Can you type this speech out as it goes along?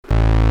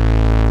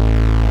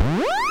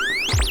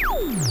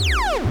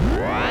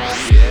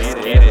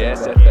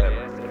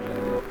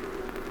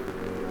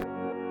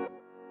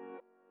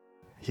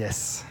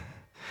Yes.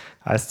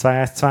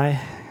 1212.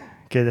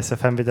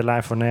 GDS-FM wieder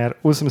live on air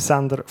aus dem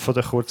Sender von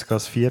der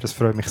Kurzgas 4. Es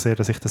freut mich sehr,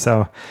 dass ich das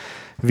auch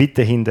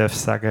weiterhin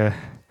sagen darf,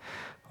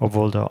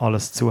 obwohl da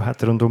alles zu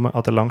hat rundum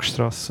an der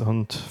Langstrasse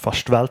und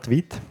fast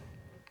weltweit.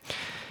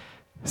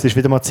 Es ist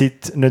wieder mal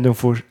Zeit, nicht nur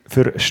für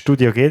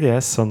Studio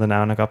GDS, sondern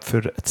auch noch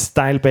für die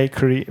Style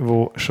Bakery,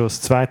 wo schon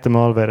das zweite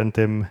Mal während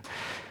dem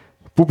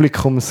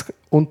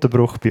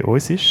Publikumsunterbruch bei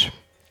uns ist.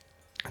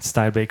 Die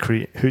Style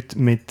Bakery heute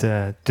mit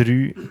 3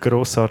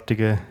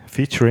 grossartigen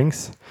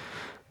Featurings.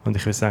 Und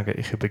ich würde sagen,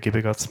 ich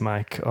übergebe gerade das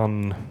Mic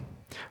an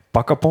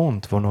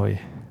Vagabond, der euch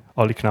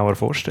alle genauer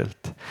vorstellt.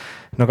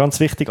 Noch ganz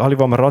wichtig, alle,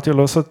 die am Radio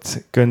hören,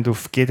 gehen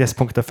auf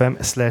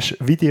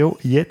gds.fm/video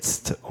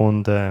jetzt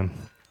und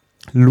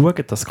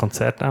schauen das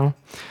Konzert an.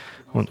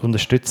 Und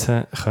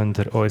unterstützen könnt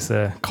ihr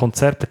unseren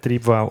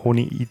Konzertbetrieb, der auch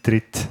ohne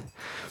Eintritt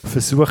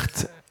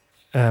versucht,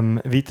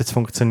 weiter zu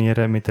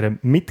funktionieren mit einer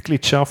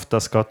Mitgliedschaft.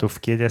 Das geht auf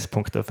gds.fm/video.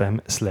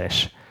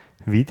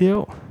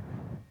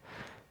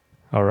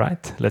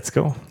 Alright, let's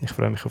go. Ich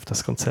freue mich auf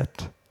das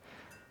Konzert.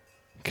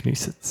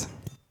 Geniessen es.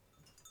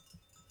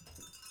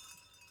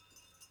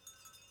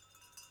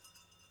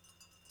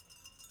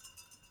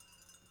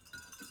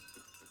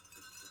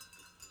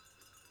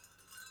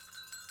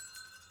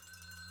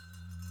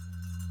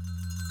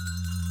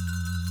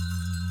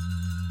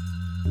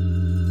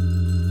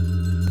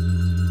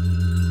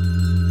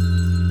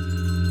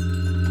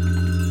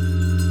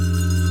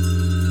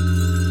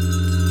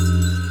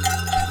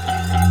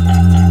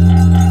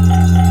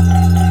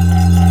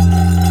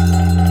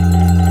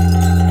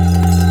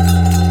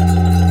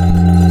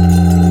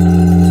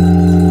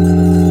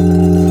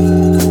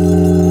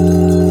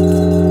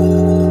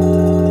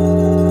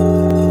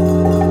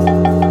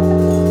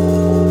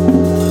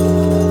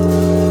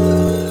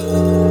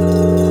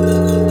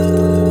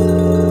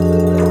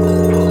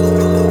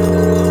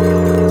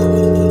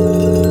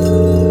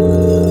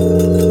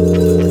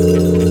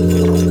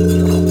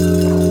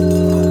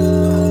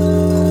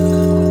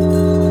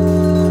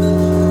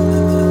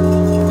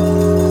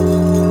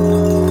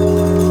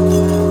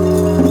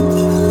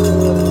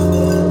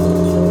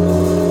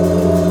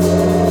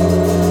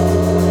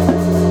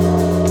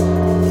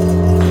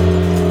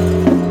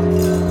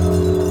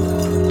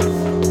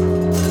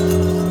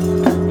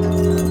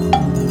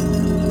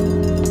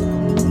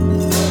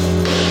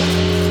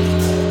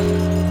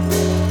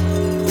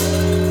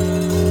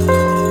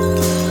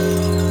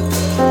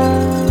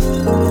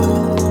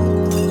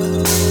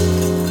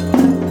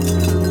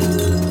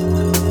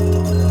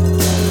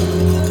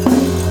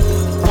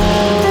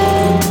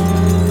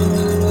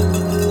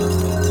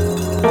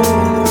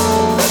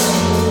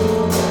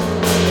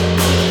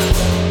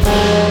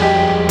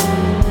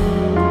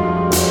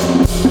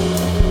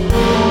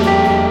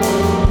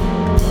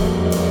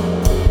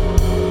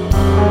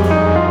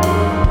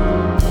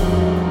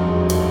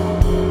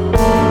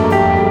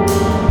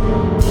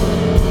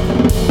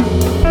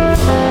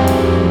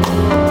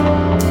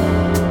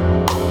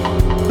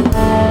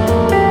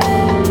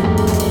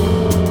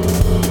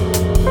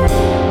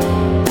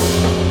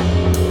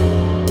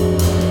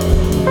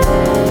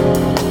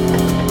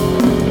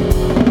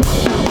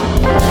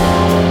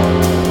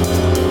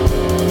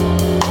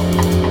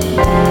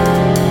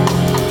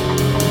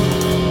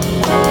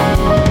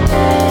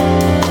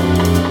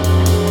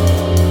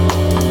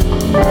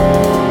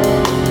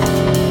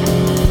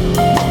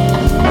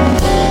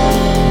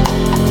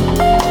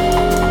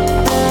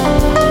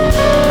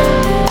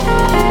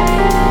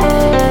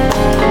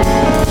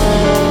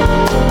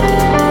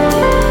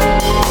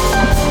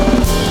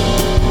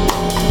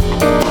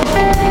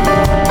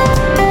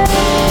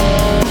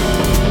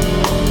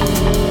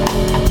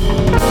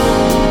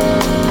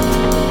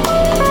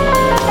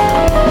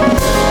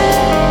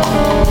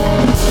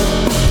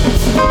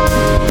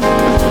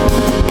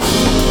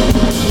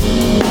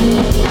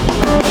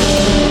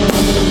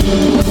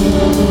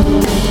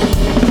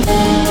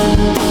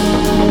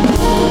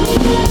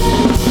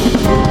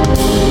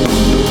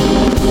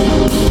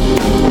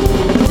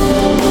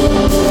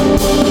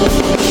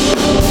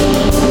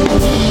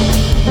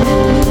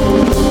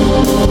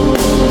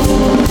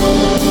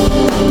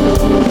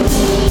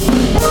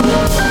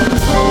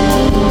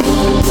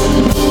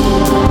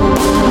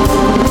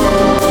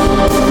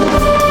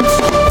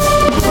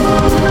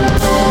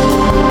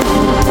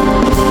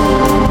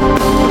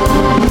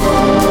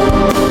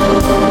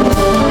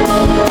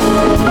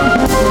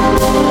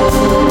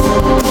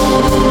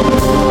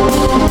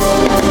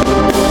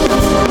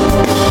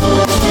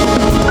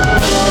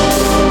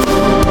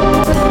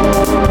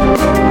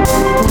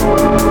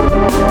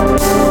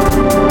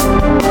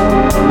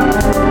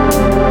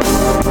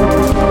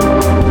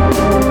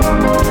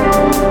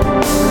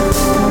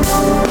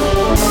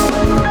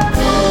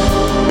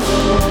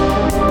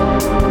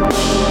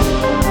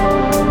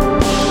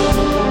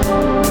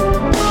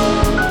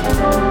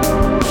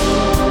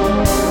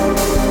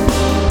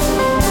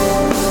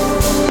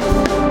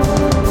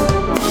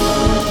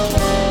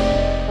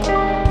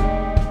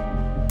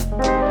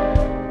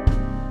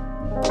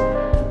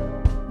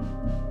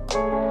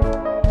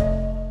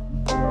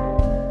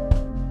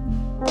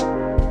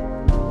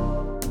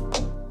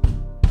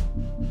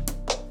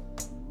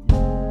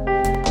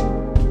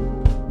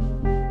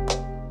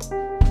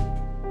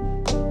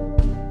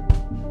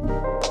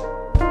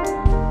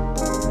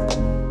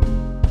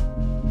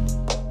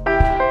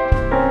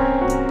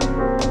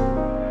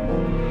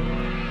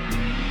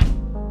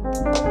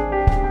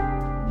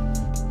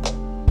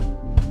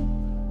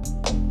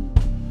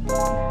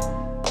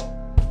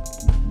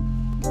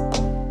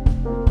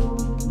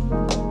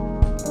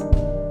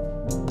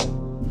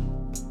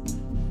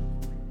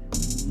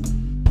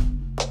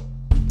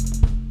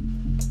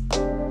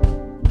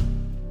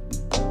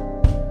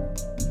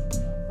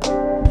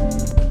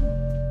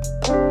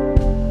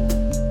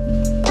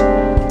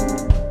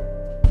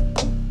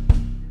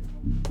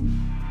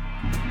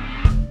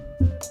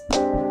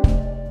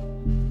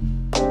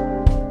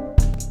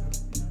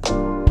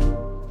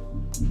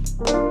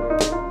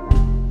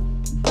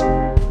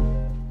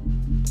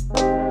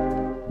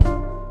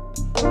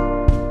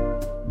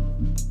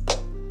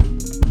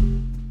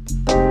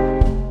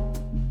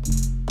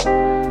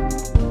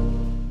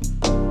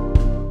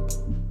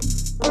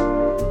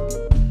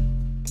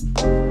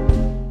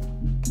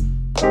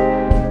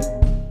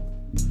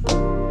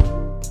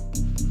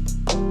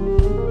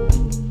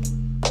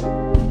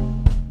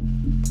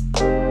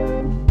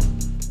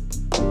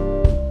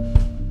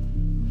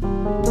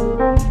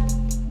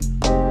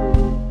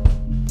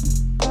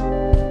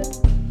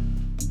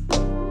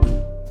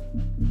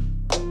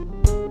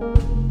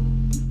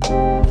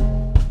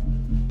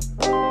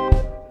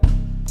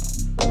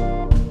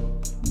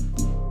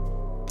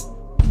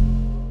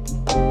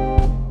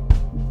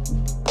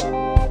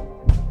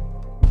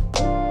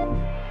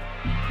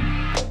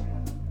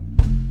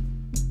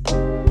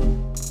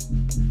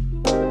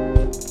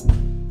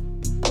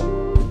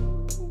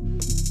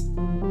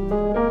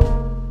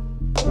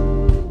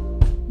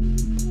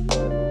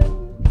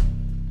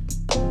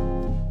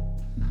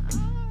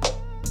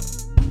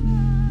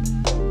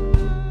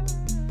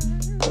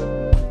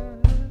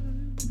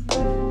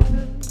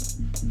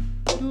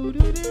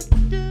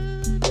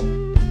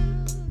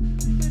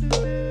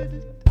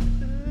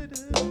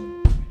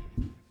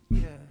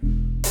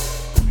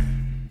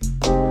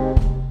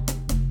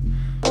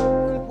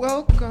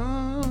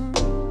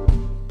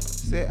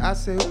 I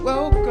say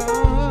welcome.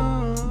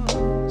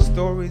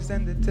 Stories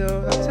and the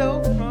tale I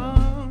tell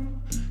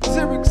from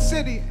Zurich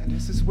City, and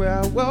this is where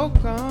I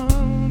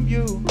welcome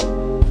you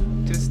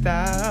to the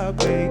Style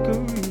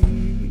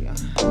Bakery,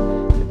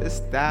 to the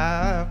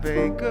Style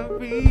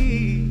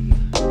Bakery,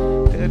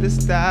 to the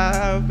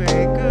Style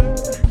Bakery.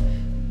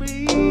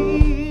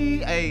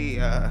 Hey,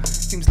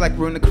 seems like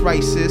we're in a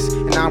crisis,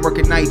 and I'm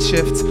working night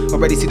shifts.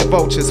 Already see the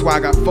vultures, why I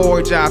got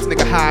 4 jobs,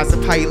 nigga high as a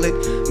pilot.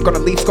 I'm gonna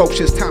leave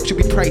sculptures, time should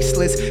be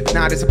priceless. But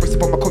now there's a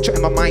principle, my culture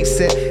and my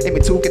mindset.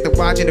 Aiming to get the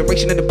Y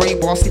generation in the brain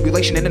ball,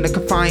 stimulation and in the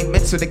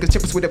confinement. So niggas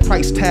chip us with a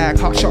price tag,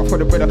 hot shot for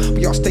the ritter.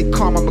 We all stay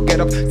calm, I'ma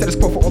get up. Status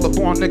quo for all the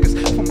born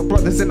niggas, for my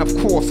brothers and of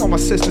course all my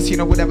sisters. You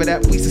know, whatever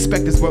that we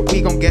suspect is what we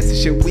gon' get to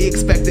shit. We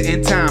expect it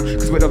in time,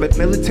 cause with all the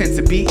militants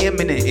to be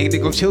imminent. Ain't they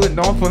go chillin',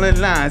 don't fall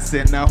in line.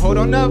 Said now hold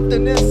on up,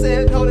 then this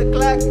said hold the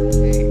clock.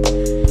 Hey,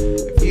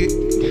 if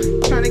you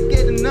trying to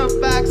get enough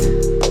facts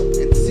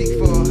and seek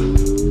for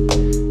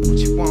what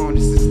you want,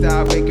 this is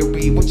Style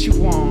Bakery. What you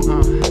want,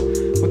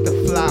 with the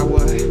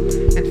flour,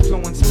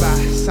 influenced by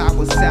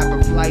sour sap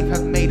of life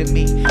have made of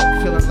me.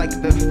 Feeling like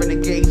the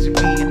renegades of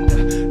me, and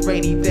the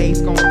rainy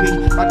days gon' be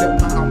under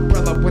my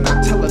umbrella when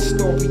I tell a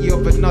story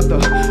of another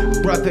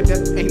brother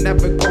that ain't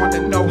never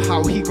gonna know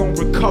how he gon'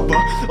 recover.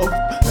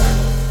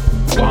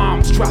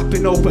 Bombs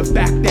dropping over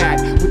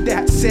Baghdad. With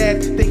that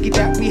said, thinking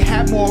that we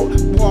had more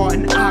war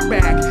in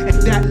Iraq,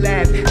 and that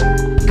lad,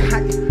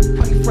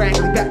 quite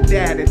frankly,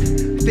 Baghdad,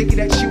 and thinking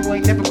that you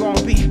ain't never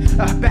gonna be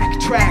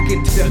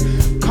backtracking to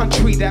the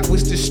country that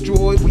was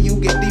destroyed. When you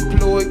get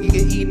deployed, you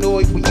get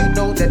annoyed. When you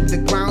know that the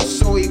ground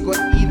soil, you got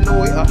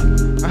Eloy,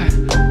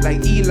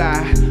 like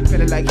Eli,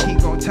 feeling like he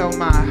gon' tell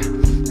my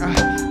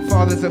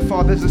father's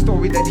a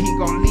story that he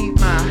gon' leave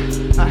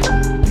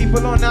my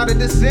people on out of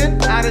the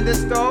sin, out of the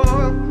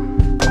storm.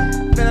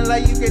 Feeling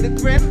like you get a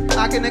grin,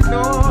 I can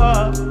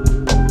ignore.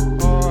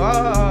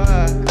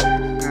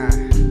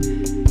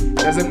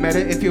 Doesn't matter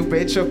if you're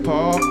rich or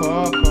poor.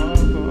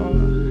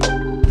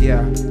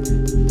 Yeah,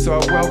 so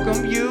I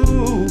welcome you.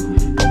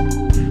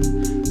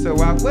 So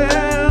I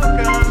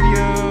welcome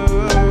you.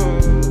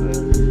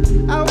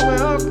 I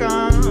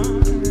welcome.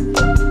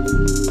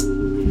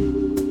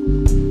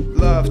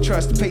 Love,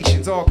 trust,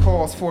 patience, all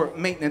calls for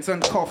maintenance,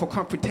 uncalled for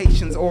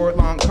confrontations or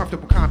long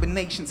comfortable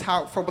combinations.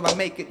 How far will I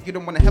make it? You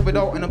don't wanna have it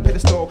all in a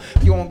pedestal.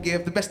 You won't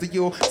give the best of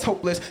you, it's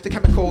hopeless. The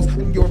chemicals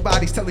in your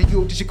body's telling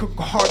you that you could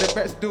go hard at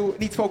best. Do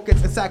needs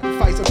focus and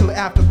sacrifice until the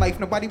afterlife.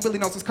 Nobody really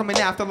knows what's coming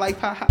after life.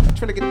 Ha ha.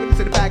 Trying to get winners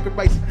in the bag of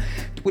rice.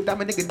 With that,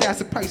 my nigga, that's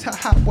the price. Ha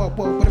ha. Whoa.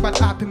 What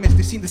about optimists?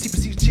 They seem to see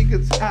perceived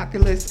chickens,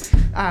 Oculus.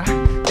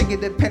 Thinking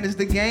that pen is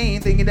the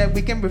game, thinking that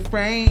we can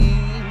refrain.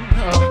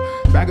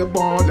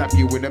 Vagabond, left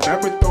you in a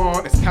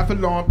marathon. It's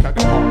Teflon, plug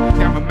it on.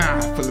 Down my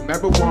mouth, full of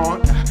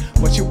marijuana.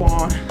 What you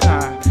want?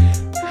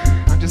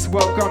 I'm just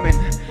welcoming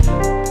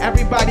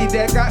everybody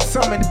that got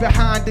summoned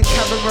behind the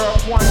camera,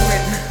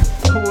 wondering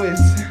who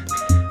is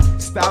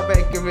Style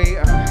Bakery,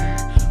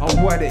 or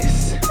what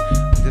is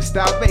the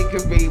Style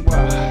Bakery?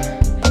 Well,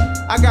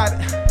 I got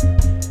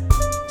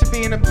to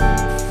be in a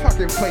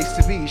fucking place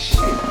to be. Shit.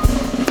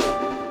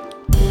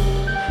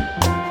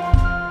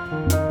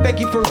 Thank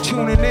you for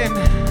tuning in.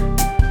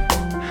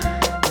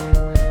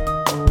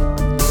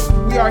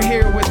 We are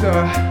here with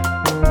the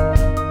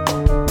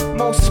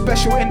most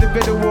special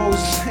individuals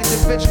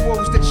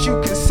that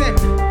you can send.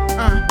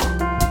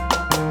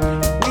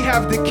 We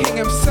have the king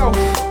himself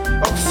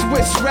of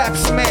Swiss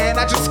raps, man.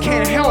 I just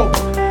can't help.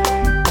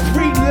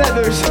 3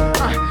 letters,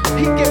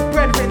 he get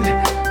brethren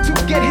to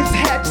get his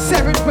hat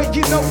severed, but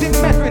you know the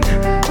Medrin.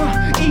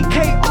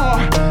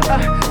 EKR,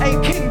 a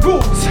king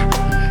rules.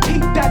 He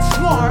that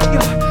smart,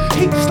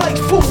 he like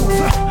fools.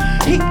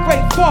 He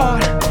great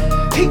fart,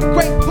 he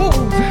great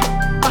fools.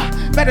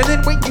 Better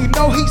than when you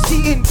know he's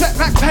seeing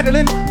back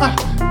pedaling.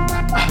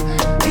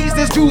 He's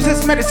this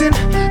juice's medicine.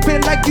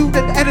 Feel like you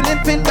the editing.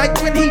 Feel like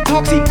when he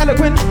talks he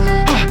eloquent.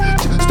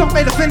 Stop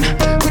elephant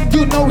when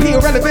you know he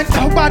irrelevant.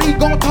 Nobody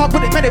gon' talk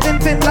with it medicine.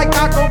 Feel like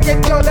I gon'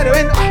 get your letter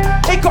in.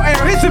 Echo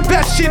air is the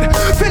best shit.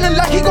 Feeling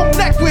like he gon'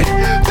 neck with.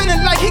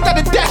 Feeling like he got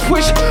a death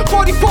wish.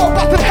 44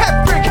 about the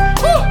head brick.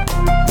 4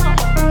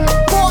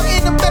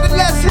 in the better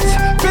lessons.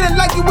 Feeling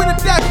like you win a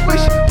death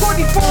wish. 44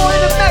 in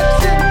the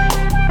medicine.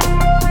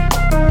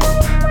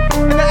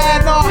 In the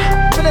ad,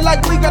 feeling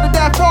like we got a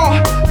die for.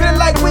 Feeling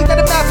like we got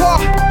a map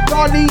for.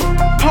 Darlie,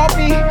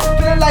 Harvey,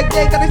 feeling like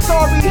they got a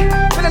story.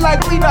 Feeling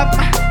like we not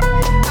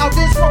out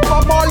this smoke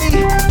for Marley.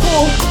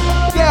 Ooh,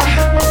 yeah,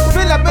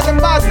 feeling like better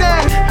my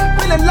Zan.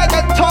 Feeling like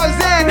a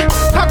Tarzan.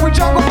 Cockroach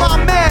jungle, my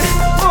man.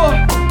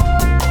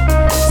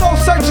 So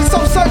searching.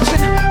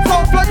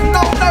 Flow flooding,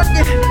 no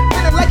lurking.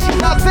 Feeling like she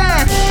not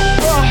Zan.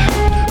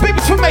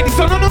 Babies from 80,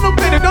 so no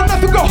better, don't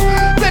let them go.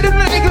 Let them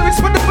let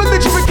ignorance when the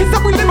belligerent.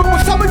 Cause we living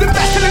with some of the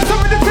best and some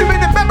of the dreaming.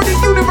 Remember the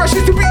universe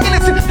used to be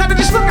innocent. Now they're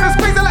just looking at us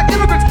crazy like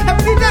immigrants.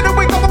 Haven't seen that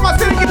wake up on my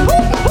city.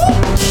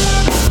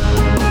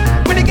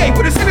 Renegade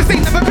with a center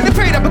state, never been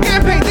afraid of a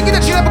campaign. Thinking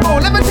that you never go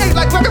levitate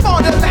like Rocket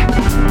Bond.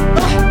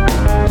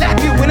 That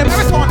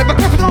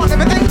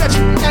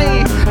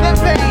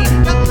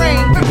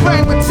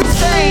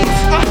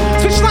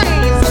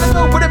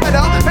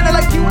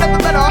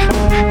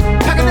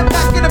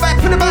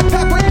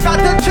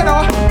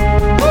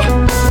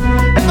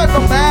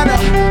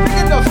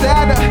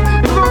sadder,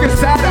 the longer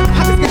sadder,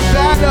 how this get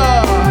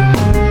sadder.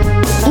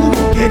 Ooh,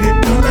 get it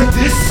done like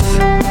this.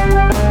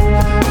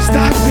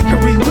 Stop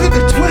bickering with a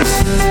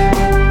twist.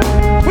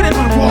 Put it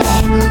on the wall,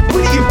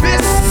 put it in your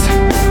fist.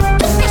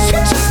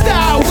 Switch your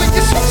style when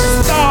you switch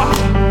your style.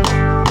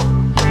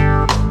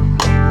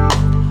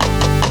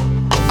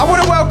 I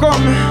want to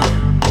welcome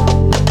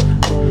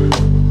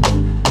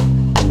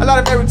a lot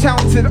of very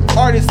talented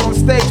artists on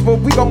stage, but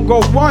we gonna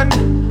go one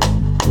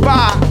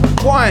by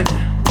one.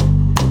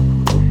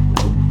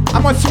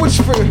 I'm gonna switch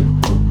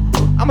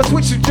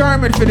to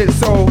German for this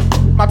so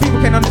my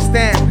people can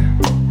understand.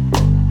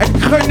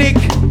 Ein König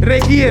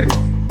regiert.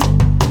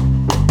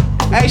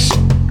 Er ist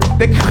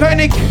der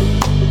König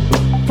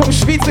vom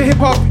Schweizer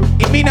Hip-Hop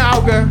in meinen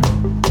Augen.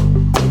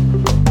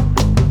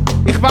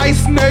 Ich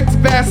weiß nicht,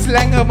 wer es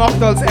länger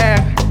macht als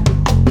er.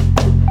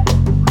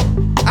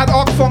 Er hat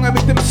angefangen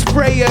mit dem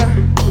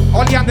Sprayen.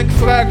 Alle haben ihn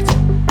gefragt,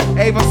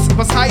 ey,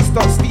 was heisst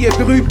das, die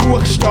 3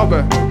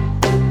 Buchstaben?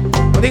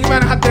 Und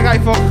irgendwann hat er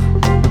einfach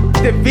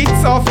den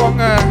Witz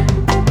angefangen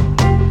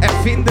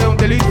erfinden und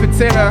den Leuten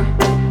erzählen.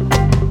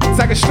 Und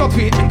sagen, statt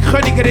wie ein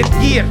König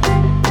regiert.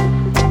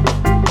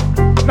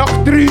 Nach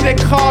 3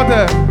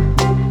 Dekaden.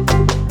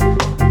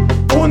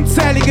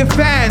 Unzählige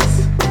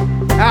Fans.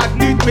 Er hat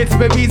nichts mehr zu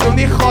beweisen und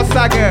ich kann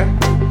sagen,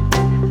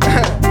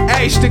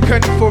 er ist der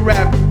König von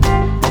Rap.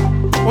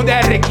 Und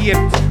er regiert.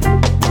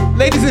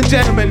 Ladies and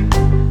Gentlemen,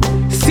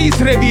 sein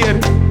Revier.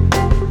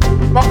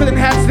 Macht einen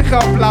herzlichen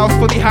Applaus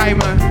von die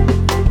Heime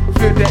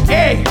für den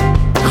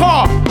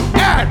EKR.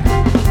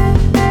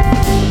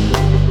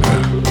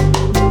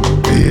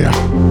 Ja,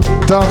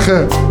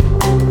 danke.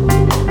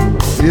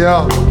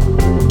 Ja.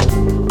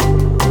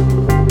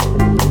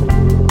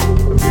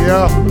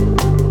 Ja.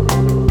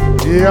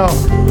 Ja.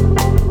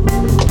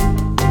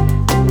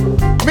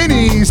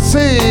 Mini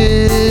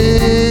sehr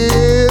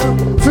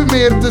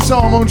vermehrte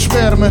Samen und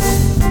Spermen.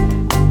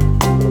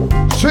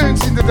 Schön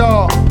sind ihr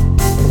da.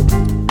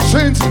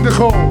 Schön sind ihr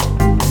gekommen.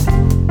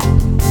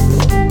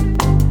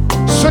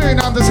 Schön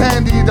an das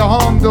Handy in der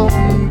Hand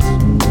und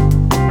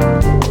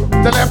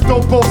der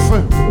Laptop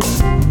offen.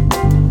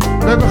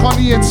 Man kann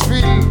nie zu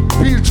viel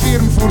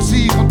Bildschirm vor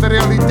sich und der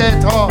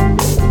Realität haben.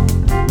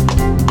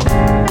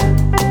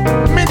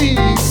 Mini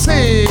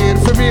sehr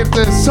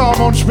vermehrte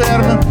Samen und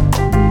Spermen.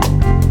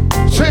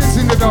 Schön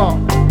sind ihr da.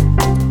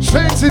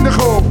 Schön sind ihr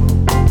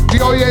gekommen.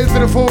 Wie eure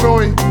Eltern vor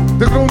euch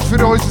der Grund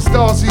für unser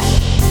Dasein.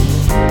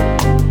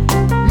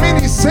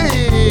 Mini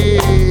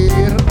sehr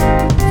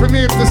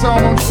vermehrte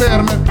Samen und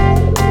Spermen.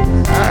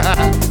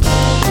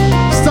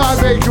 Style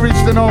Bakery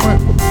ist der Name.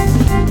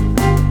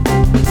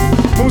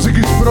 Musik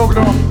ist das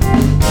Programm.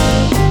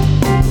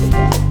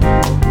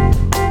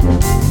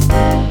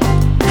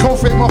 Ich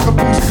hoffe, ihr macht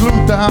Musik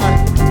laut daheim.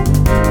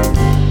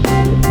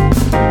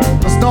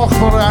 Dass die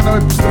Nachbarn auch noch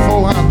etwas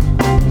davon haben.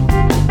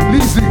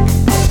 Liesig,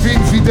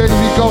 Infidel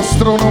wie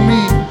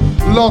Gastronomie.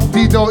 Lass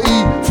dich da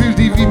ein, fühl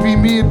dich wie bei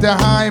mir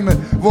daheim.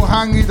 Wo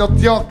häng ich da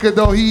die Jacke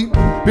dahin?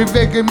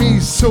 Bewege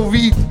mich so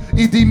weit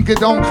in deinem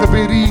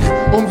Gedankenbereich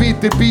und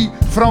wieder bei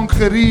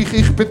Frankreich.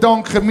 Ich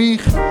bedanke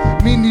mich,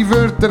 meine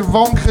Wörter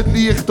wanken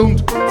leicht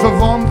und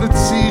verwandeln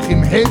sich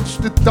im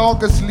hellsten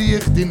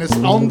Tageslicht in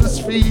ein anderes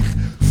Viech.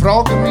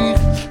 Frage mich,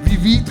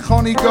 wie weit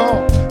kann ich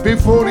gehen,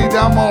 bevor ich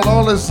dann mal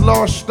alles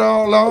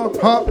stehen lasse.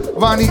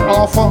 Wenn ich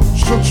anfange,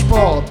 schon zu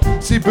spät.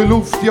 7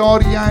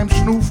 Luftjahre in einem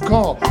Schnuff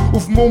gehabt,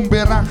 auf dem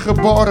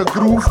unberechenbaren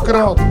Groove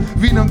grad,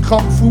 wie ein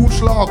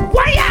Kampfvorschlag.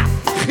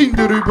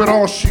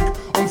 Kinderüberraschung.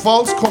 Und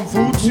falls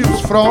Konfuzius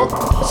fragt,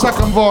 sag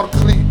ihm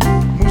Warkli,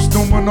 muss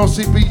nur noch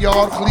 7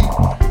 Jahre klein.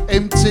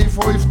 MC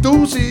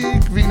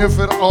 5000, wie eine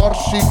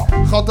Verarschung.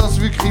 Kann das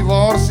wirklich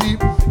wahr sein?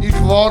 Ich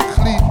war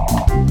klein.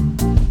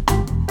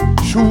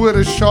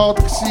 Schuhe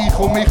schade gsi,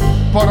 komm ich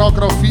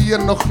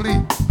paragraphieren noch chli.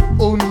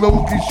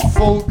 Unlogisch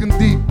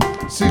folgende,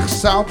 sich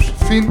selbst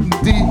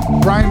findende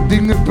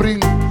Rhyme-Dinger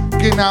bringt.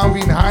 Genau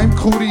wie ein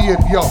Heimkurier,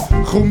 ja,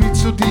 komm ich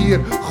zu dir,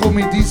 komm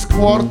in dein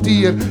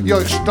Quartier. Ja,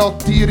 ich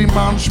statiere im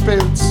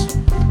Menschpelz,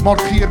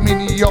 markier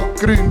meine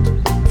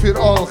Jagdgründe.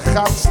 Für all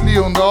Kätzli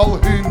und all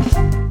Hunde.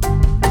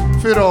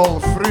 Für all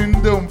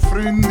Freunde und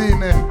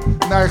Freundinnen,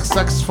 nein, ich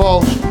sag's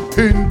falsch,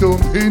 Hunde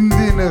und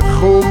Hündinnen,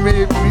 komm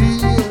mit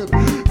mir.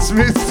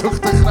 Zumindest durch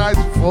den Kreis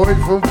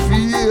 5 und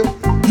 4.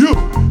 Ja,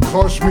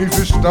 kannst mich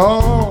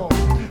verstehen.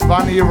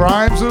 Wenn ich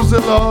Rhymes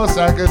rauslasse,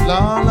 sage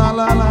la la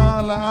la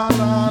la la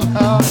la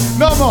la.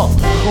 Nochmal,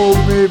 komm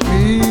mit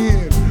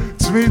mir.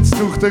 Zumindest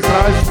durch den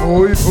Kreis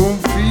 5 und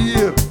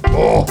 4.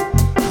 Oh,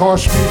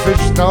 kannst mich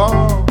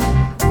verstehen.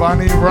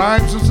 Wenn ich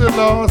Rhymes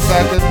rauslasse,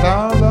 sage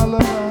la la la la la.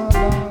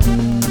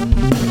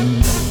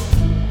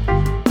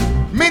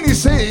 Meine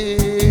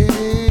sehr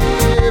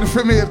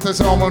vermehrte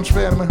Samen und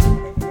Spermen.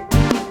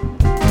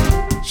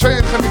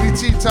 Schön können wir die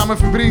Zeit zusammen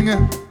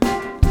verbringen.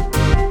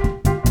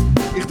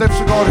 Ich darf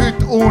sogar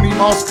heute ohne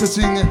Maske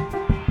singen.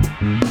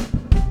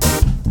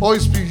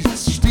 Uns bei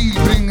Stil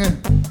bringen.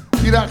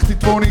 Direkt in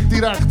die Wohnung,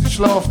 direkt ins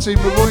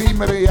Schlafzimmer, wo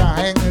immer ihr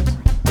hängt.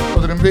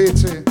 Oder im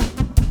WC.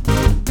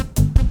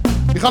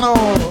 Ich habe noch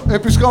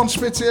etwas ganz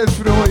Spezielles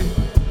für euch.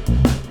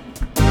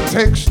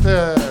 Text,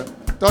 da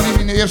habe ich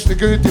meinen ersten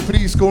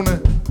Goethe-Preis gewonnen.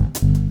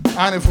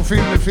 Einer von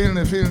vielen.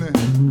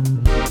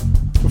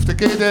 Auf den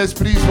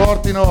GDS-Preis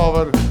warte ich noch,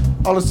 aber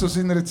alles zu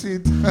seiner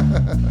Zeit.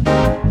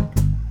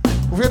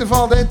 Auf jeden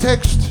Fall, der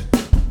Text.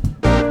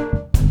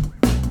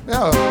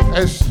 Ja,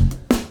 er ist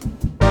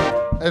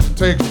ein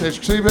Text, er ist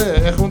geschrieben,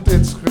 er kommt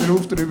jetzt wieder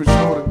auf drüber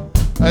schnurren.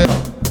 Ah, ja.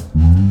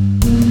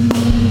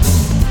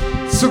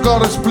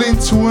 Sogar ein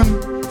blindes Huhn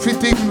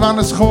findet irgendwann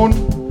es kommt.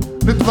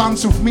 Nicht wenn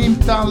es auf meinem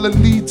Teller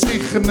liegt,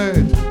 sicher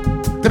nicht.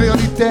 Die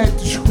Realität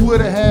ist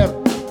hure hart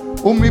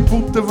und mit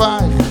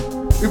butterweich.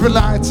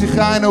 Überlegt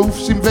sich einer auf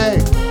seinem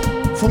Weg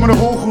von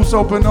einem Hochhaus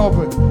oben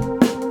runter.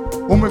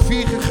 Und wir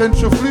Viecher können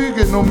schon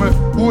fliegen, nur wir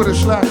hure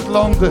schlecht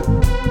landen.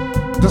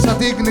 Das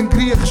hat irgendein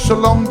Griech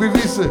schon lange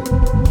bewiesen.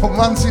 Und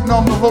wenn sie den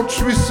Namen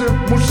wissen,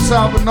 musst du es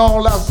selber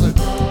nachlesen.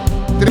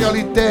 Die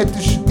Realität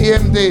ist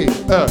EMD,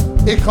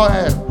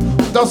 EKR.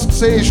 Das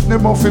gesehen ist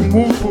nicht mal für den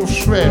Maulwurf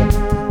schwer.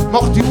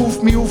 Macht dich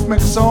auf mich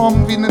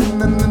aufmerksam wie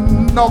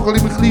ein Nagel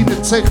im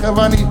kleinen Zechen,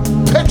 wenn ich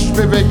Text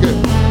bewege,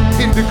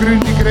 in der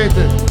Gründung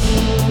rede.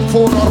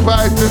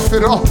 Vorarbeiter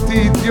für all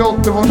die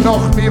Idioten, die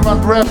nach mir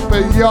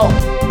rappen, ja.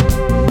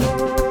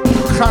 Du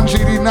kennst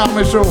ihre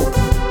Namen schon.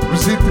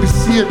 Es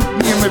interessiert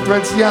niemand,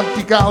 weil sie haben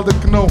die Gelder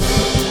genommen.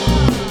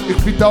 Ich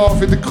bin da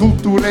für den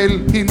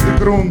kulturellen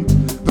Hintergrund.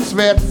 Das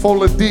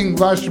wertvolle Ding,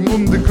 weisst du, im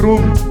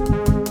Untergrund.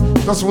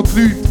 Das, was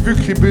die Leute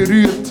wirklich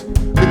berührt.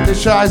 Mit dem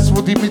Scheiß,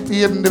 der dich mit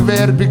ihren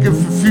Werbungen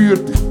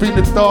verführt. Ich bin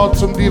nicht da,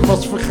 um dir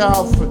was zu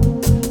verkaufen.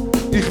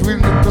 Ich will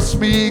nicht, dass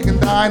mir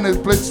irgendeiner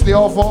plötzlich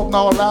anfängt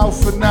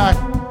nachlaufen. Nein.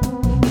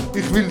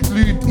 Ich will die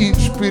Leute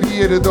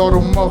inspirieren,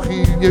 darum mache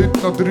ich heute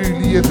noch 3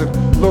 Lieder.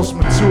 Lass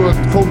mir zu und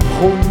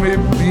komm mit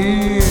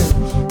mir.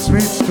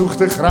 Zwitsch durch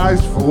den Kreis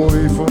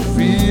 5 und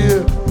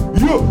 4.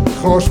 Ja,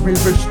 kannst mich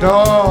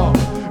verstehen.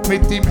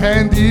 Mit dem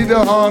Handy in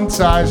der Hand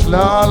sagst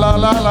la la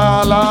la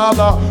la la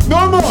la.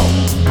 Nochmal!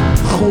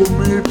 Komm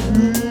mit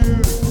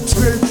mir.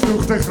 Zwitsch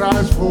durch den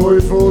Kreis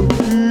 5 und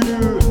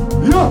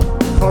 4. Ja,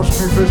 kannst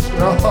mich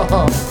verstehen.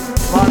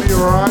 Wenn ich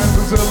rhyme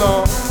so la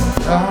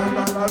la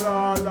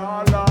la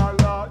la la la.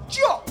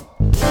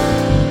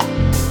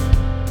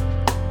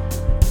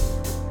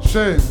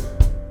 Schön.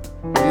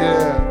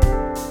 Yeah.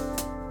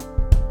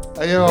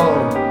 Hey, yo.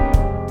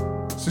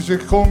 Es ist eine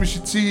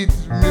komische Zeit.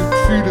 Wir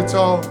fühlen es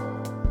an.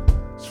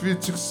 Es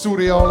fühlt sich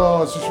surreal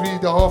an. Es ist wie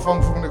der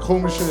Anfang von einem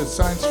komischen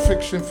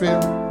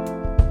Science-Fiction-Film.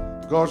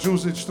 Du gehst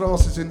raus in die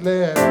Straße, sind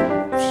leer.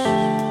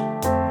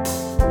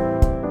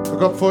 Ich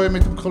habe vorher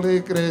mit einem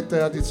Kollegen geredet,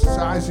 der hat jetzt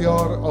 1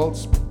 Jahr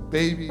als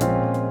Baby.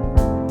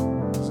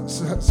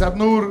 Es hat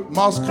nur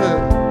Masken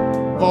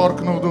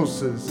wahrgenommen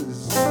draussen.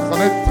 Es kann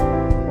nicht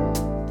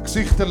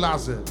Gesichter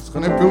lesen. Es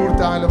kann nicht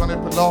beurteilen, wenn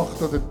jemand lacht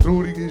oder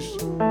traurig ist,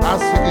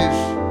 hässig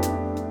ist.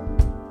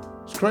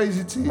 Es ist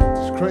crazy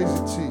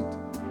Zeit.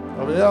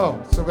 Aber ja,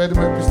 so werden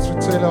wir etwas zu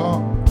erzählen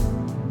haben.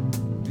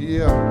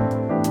 Ja.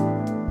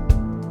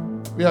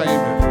 Wie auch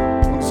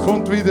immer. Und es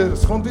kommt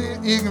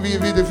irgendwie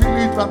wieder. Viele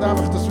Leute wollen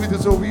einfach, dass es wieder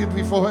so wird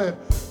wie vorher.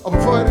 Aber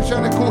vorher war es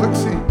auch nicht gut.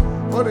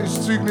 Vorher war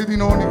das Zeug nicht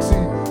in Ordnung.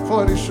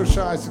 Vorher war es schon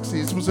scheiße.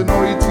 Es muss eine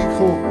neue Zeit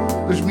kommen.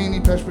 Das ist meine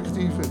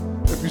Perspektive.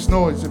 Etwas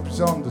Neues,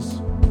 etwas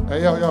anderes.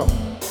 Ja.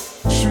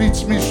 Die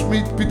Schweiz mischt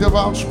mit bei den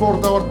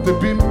Weltsportarten,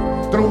 beim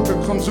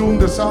Drogenkonsum,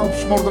 der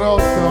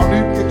Selbstmordrate. An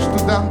nichts gegen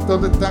Studenten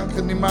oder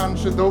denken die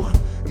Menschen doch.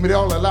 Im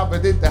realen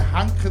Leben dort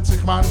hängen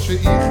sich Menschen.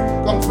 Ich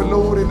gehe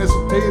verloren in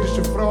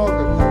esoterischen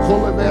Fragen.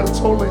 Kohlenwert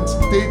zu holen in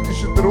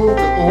synthetischen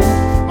Drogen. Und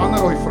wenn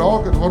ihr euch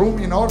fragt, warum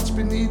ich ein Arzt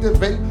beneide,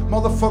 weil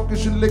Motherfucker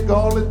ist ein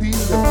legaler Dealer.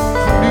 Ich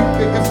kann nichts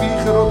gegen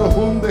Viecher oder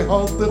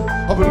Hundehalter,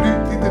 aber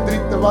Leute in der 3.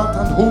 Welt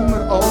haben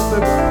Hunger,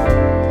 Alter.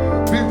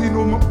 Will die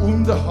nur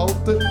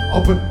unterhalten,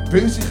 aber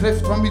böse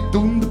Kräfte wollen mich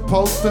unten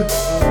behalten.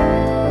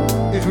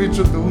 Ich will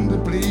schon unten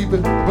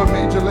bleiben, aber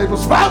Major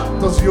Labels wollen,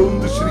 dass ich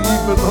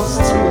unterschreibe, das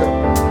zu.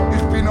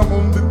 Ich bin am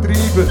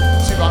Untertreiben,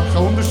 sie wollen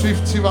keine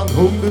Unterschrift, sie wollen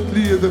 100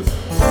 Lieder.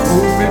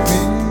 Und mit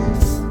mir.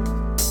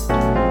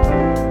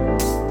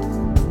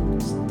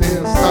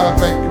 Steel Star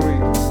Bakery.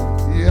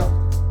 Ja. Yeah.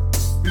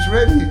 Bist du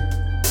ready?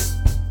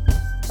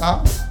 Ah,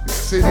 ich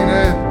sehe dich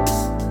nicht.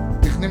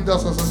 Ich nehme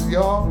das als ein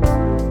Ja.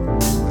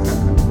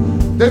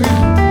 Darf ich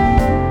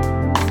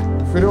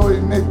für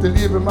euch nette,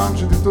 liebe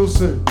Menschen da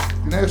draussen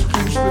die nächste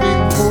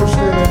Künstlerin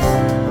vorstellen,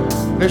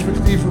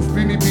 respektive auf die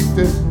Bühne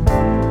bitte.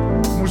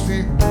 Du musst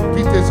dich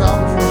bitte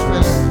selber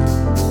vorstellen.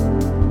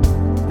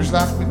 Ich bin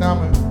schlecht mit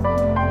Namen.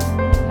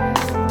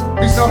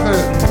 Bis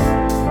nachher.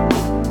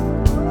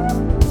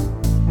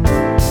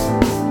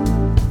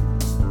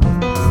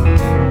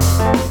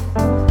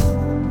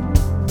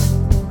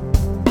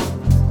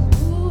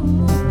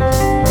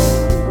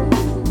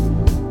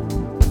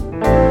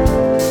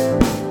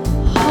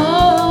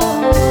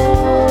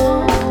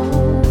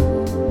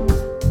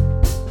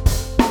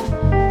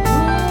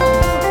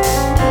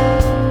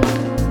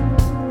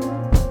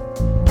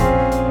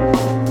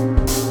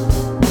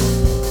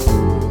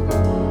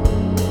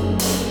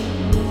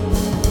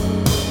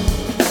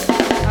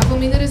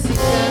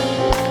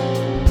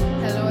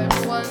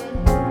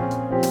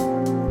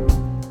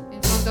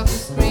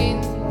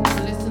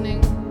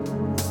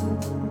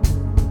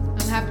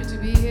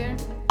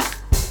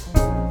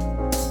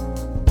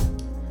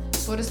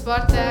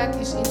 paar Tagen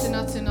war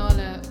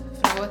internationaler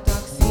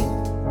Frauentag.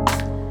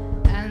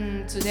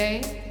 And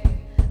today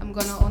I'm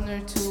gonna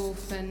honor two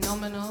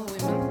phenomenal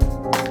women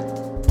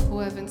who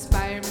have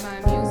inspired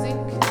my music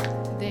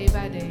day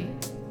by day.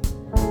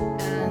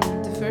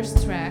 And the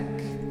first track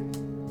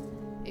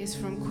is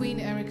from Queen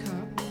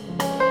Erica.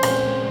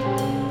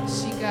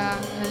 She got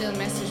a little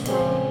message for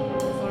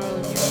all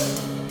of you.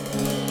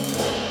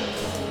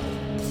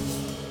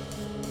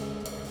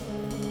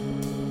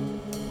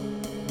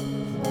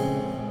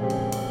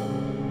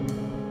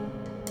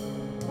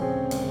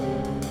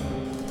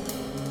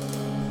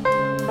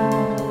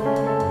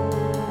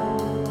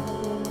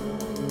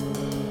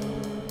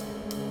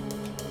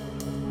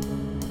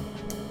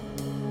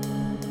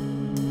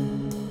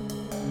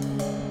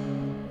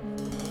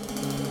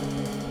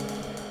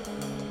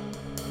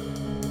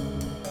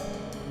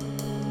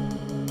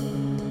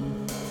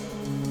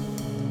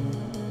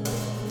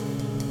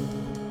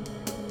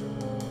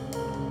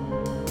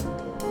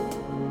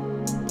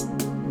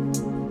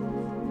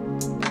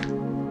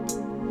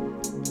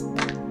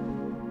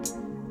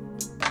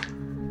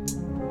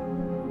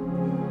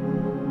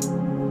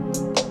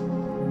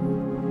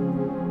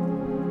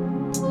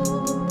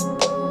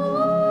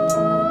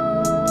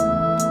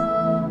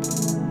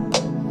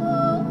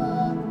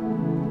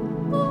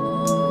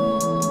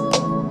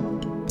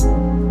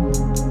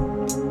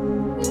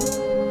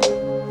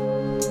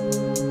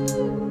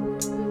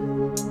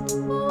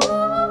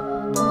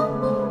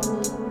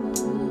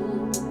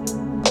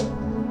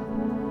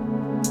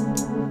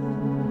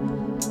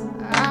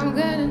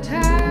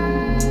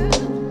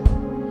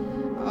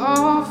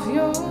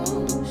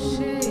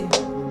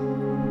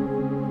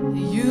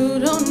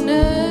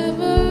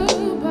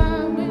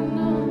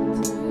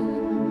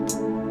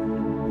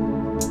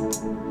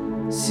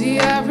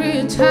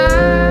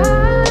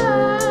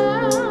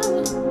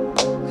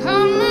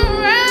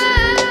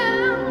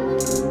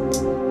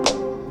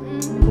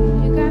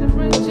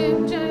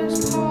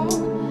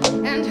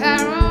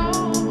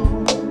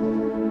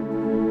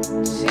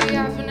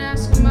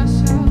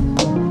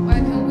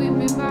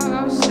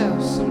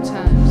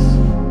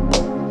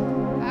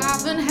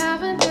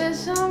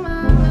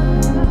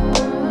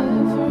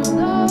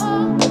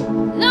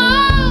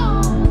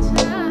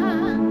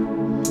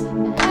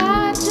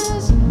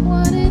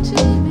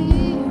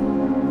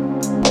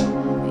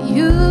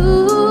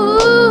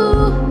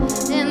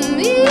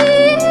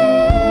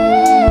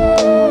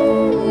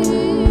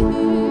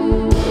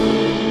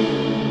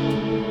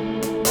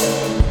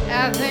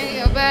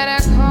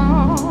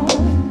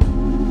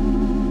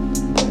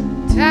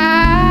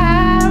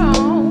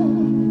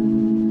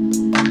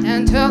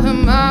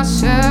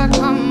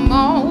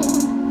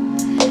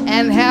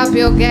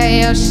 You'll get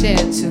your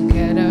shit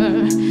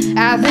together.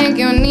 I think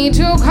you need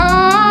to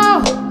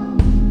call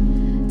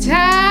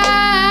Tyrone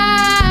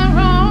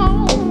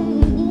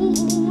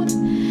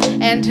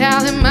and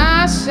tell him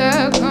I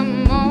said,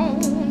 come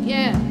on,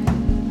 yeah.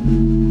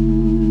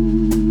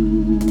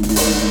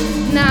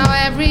 Now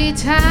every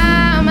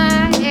time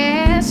I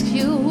ask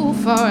you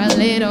for a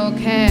little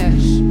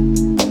cash,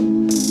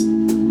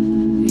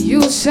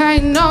 you say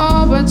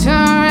no, but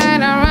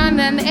turn around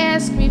and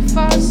ask me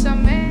for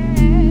some ass.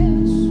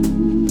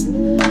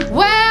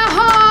 Well,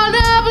 hold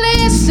up,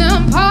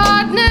 listen,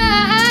 partner,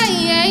 I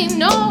ain't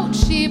no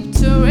cheap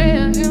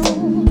thrill,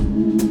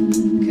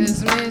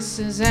 'cause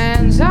Mrs.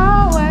 Ann's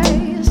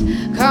always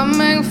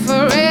coming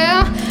for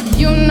real.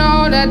 You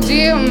know the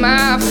deal,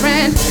 my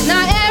friend.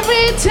 Now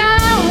every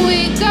time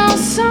we go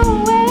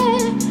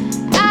somewhere,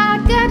 I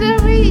gotta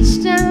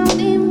reach down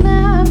in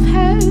my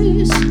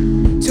purse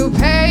to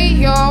pay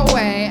your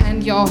way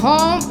and your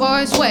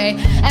homeboy's way,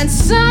 and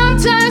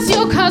sometimes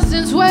your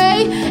cousin's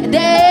way.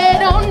 They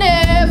don't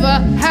never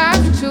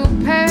have to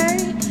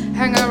pay.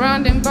 Hang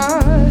around in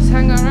bars,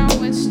 hang around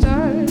with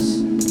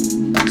stars.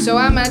 So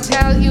I'ma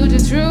tell you the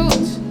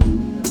truth,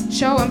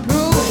 show and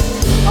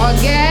prove, or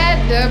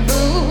get the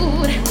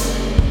boot.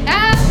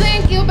 I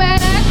think you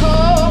better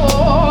call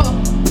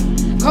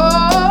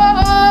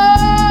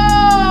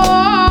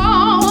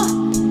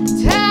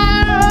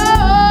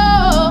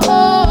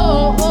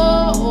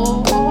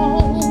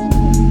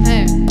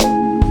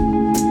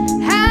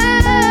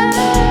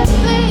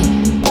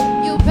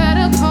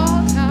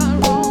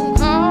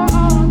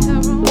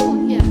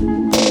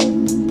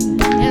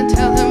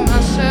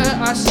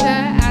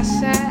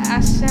I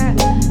said,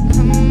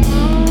 come on.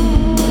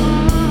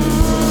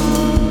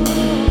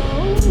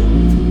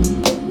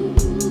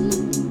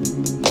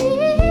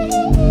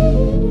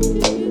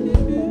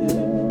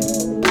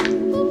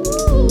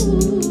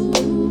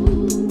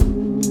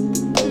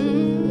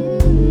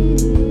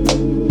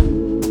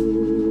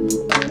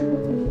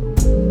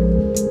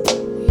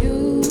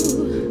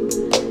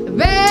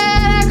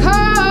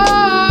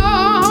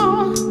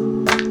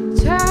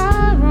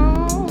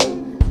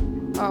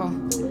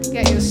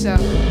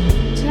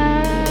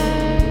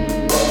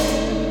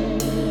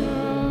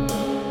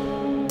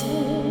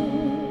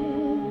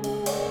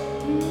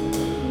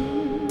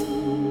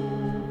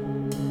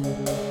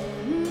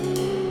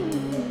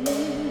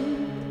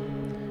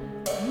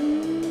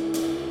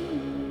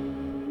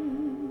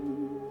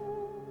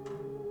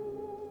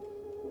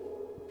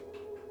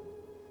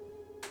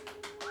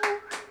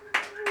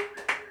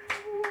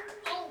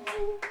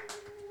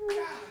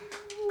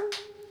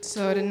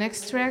 So the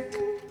next track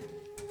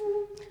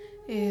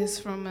is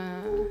from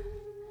a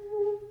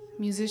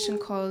musician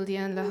called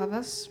Lian La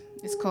Havas.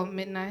 It's called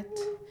Midnight.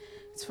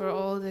 It's for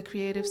all the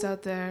creatives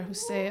out there who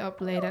stay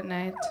up late at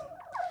night,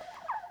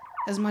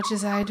 as much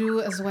as I do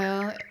as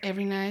well,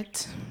 every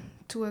night,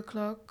 2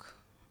 o'clock,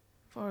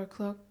 4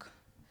 o'clock.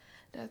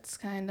 That's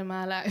kind of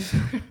my life.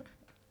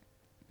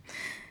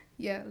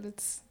 Yeah,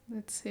 let's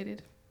hit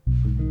it.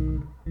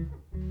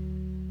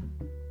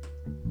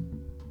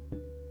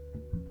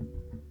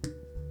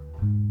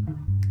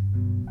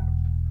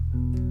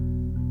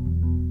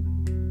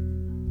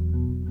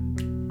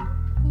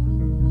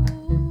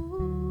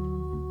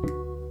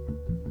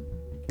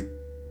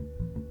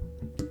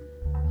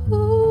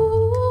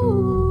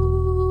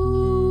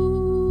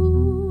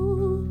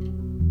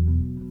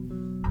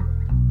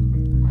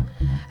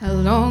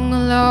 Along a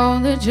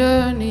lonely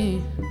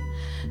journey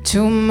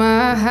to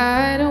my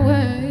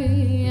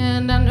hideaway,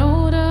 and I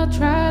know they'll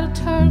try to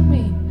turn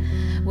me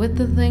with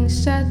the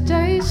things that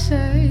they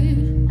say,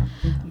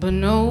 but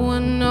no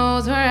one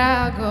knows where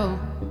I go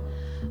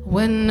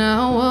when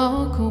I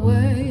walk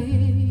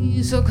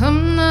away. So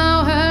come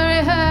now,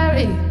 hurry,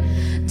 hurry,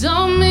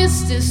 don't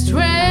miss this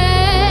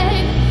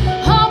train.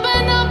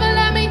 Open up and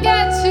let me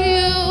get to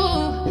you,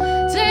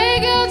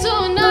 take you to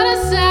another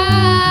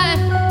side.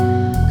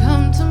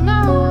 Come to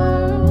my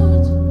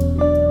world.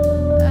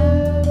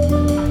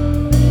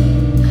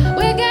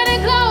 We're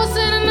getting close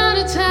in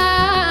another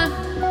time.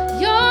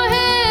 Your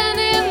hand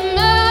in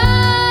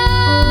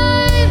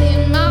mine,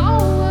 in my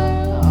own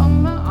world, on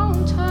my own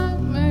time.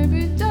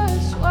 Maybe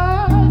that's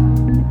why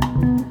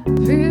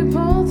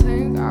people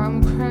think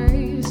I'm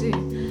crazy.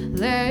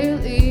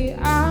 Lately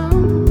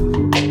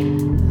I'm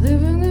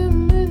living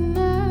in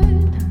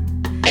midnight,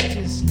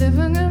 just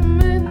living in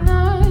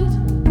midnight.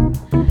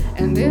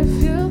 And if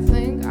you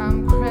think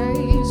I'm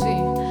crazy,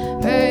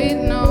 pay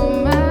no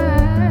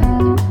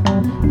mind.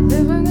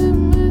 Living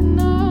in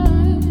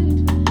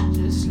midnight,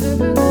 just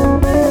living in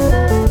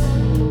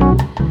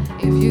midnight.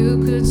 If you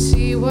could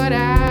see what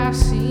I've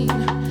seen,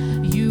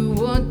 you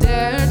would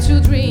dare to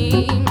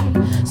dream.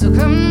 So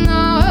come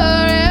now,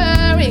 hurry,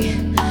 hurry,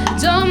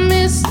 don't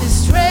miss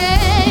this train.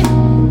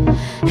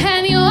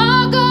 And you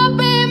all go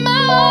be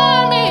my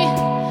army,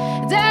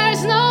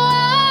 there's no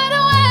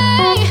other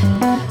way.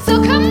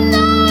 So come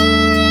now,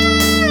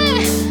 hurry,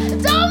 hurry,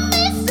 don't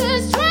miss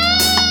this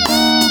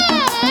train.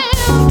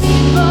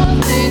 People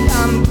think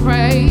I'm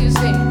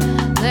crazy.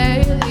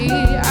 Lately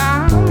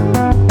I'm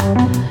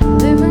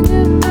living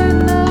in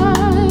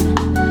midnight,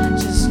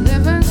 just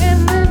living in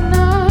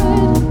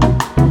midnight.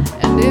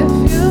 And if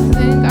you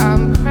think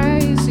I'm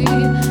crazy,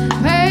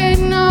 pay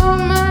no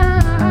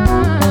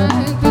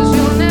mind, 'cause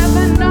you'll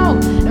never know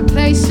the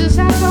places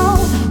I go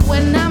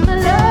when I'm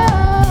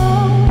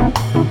alone.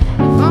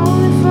 If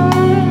only for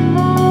a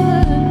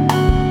moment,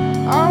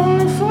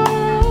 only for a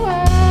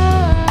while.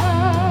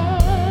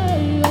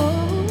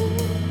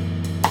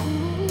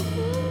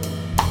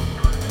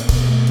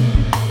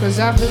 'Cause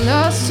I've been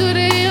lost to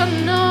the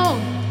unknown,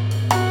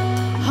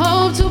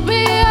 hope to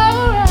be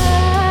alright.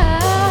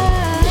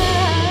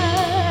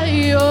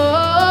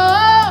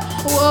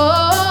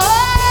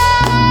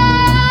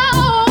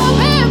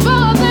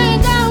 People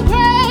think I'm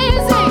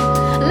crazy.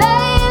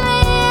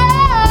 Lately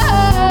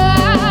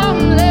I'm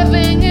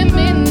living in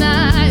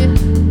midnight,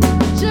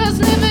 just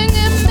living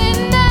in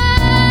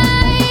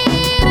midnight.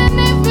 And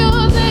if you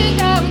think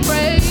I'm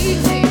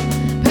crazy,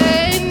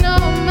 pay no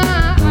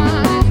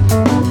mind,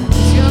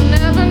 'cause you'll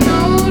never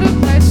know the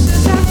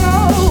places I go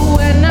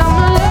when I'm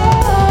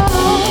alone.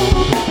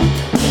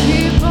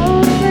 People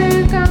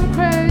think I'm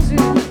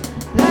crazy.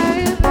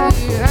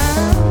 Lately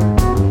I'm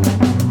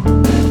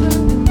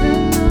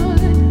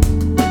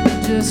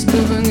just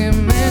living in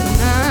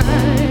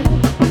midnight.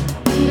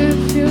 And if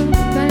you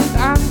think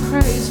I'm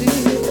crazy,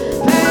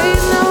 pay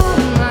no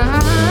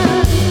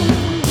mind.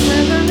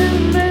 Living in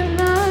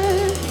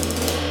midnight,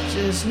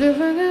 just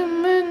living in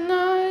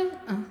midnight.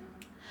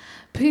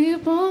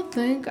 People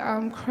think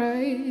I'm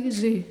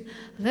crazy.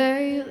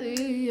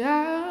 Lately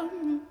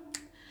I'm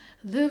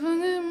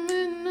living in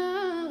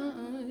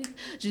midnight,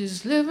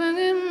 just living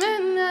in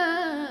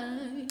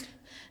midnight.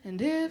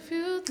 And if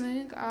you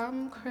think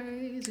I'm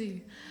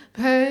crazy,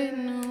 pay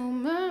no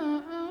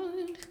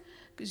mind,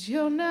 'cause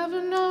you'll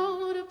never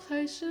know the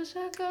places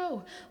I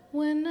go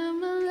when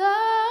I'm alone.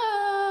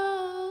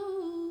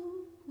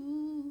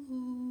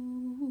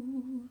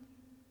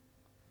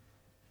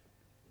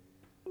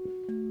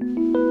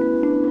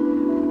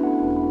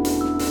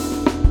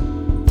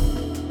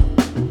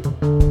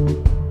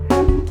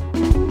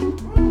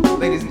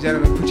 Ladies and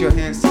gentlemen, put your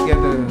hands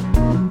together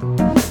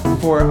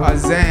for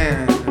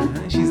Azan.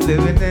 She's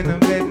living in the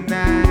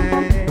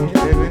midnight,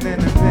 living in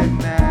the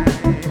midnight,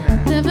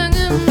 Living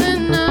in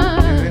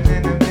midnight, living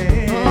in the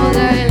midnight. all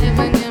day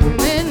living in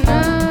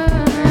midnight.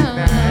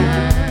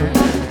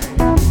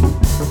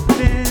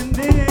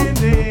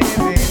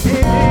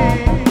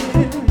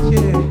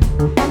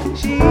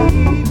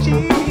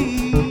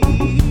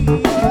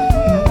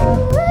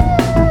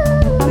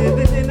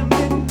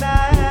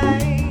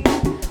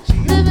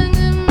 Living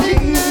in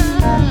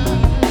midnight.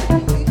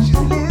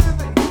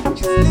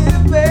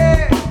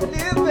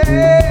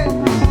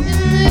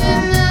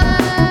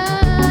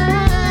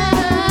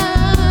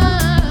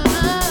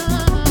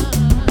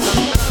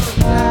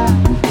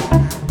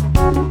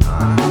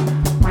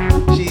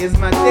 is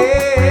my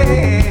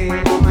day,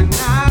 my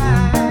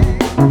night.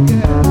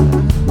 Yeah.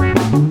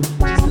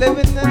 Just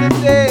living in the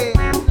day,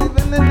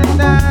 living in the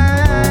night.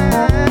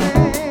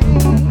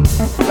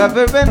 Love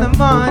her in the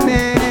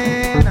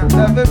morning, I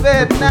love her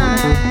at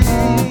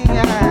night.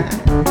 Yeah.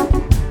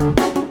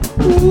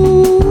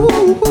 Ooh.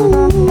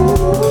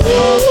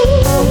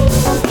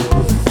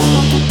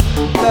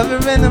 Love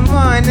her in the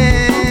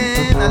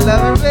morning, I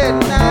love her at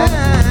night.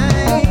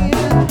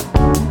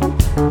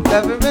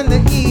 Love her in the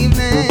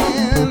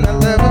evening, I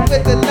love her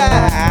with the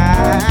light.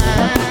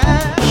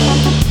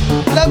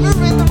 Love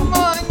her in the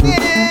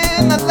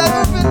morning, I love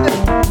her in the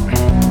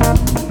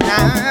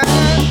night.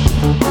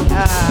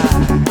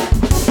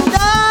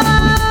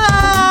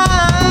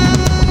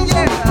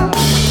 Yeah.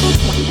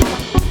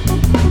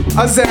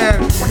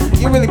 Azan,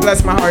 you really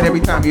bless my heart every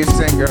time you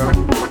sing, girl.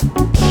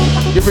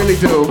 You really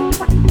do.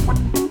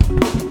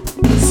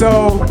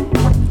 So,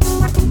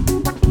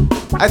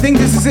 I think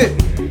this is it.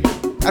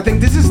 I think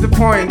this is the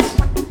point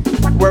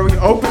where we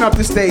open up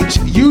the stage,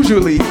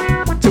 usually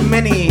to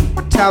many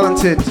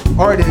talented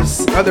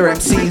artists, other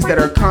MCs that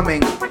are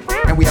coming,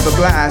 and we have a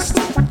blast.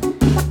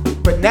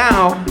 But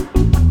now,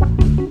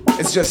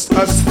 it's just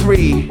us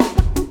three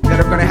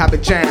that are gonna have a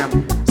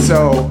jam.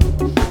 So,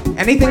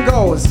 anything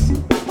goes.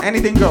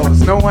 Anything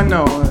goes. No one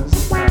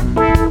knows.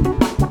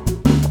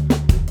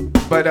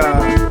 But,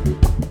 I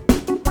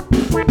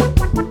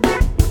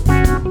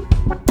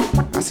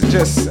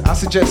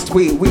suggest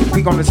we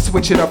gonna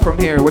switch it up from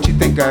here. What you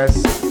think,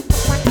 guys?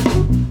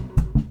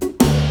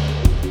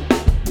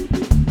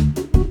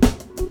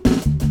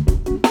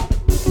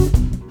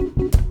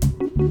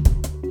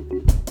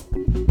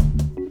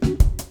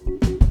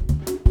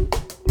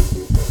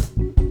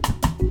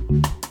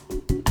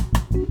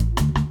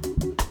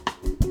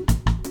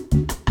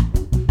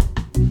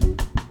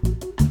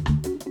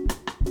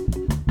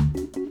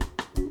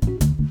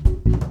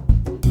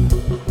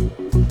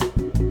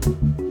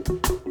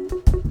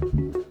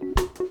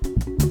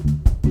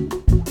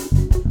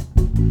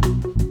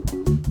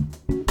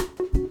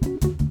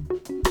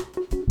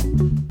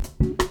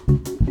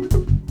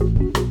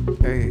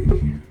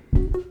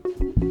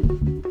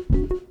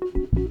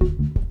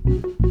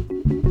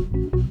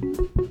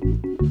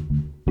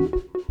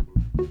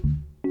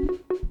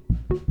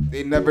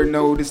 Never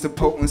noticed the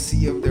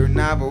potency of their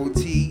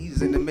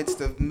novelties. In the midst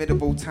of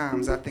medieval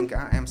times, I think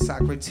I am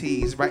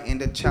Socrates, writing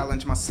to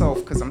challenge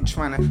myself, cause I'm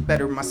trying to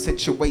better my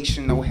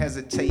situation. No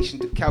hesitation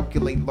to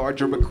calculate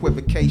larger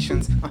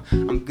equivocations.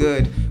 I'm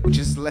good, which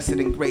is lesser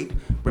than great.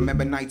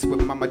 Remember nights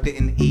when mama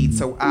didn't eat,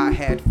 so I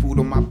had food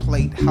on my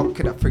plate. How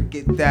could I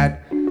forget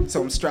that?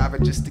 So I'm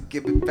striving just to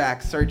give it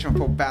back, searching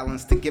for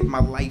balance to get my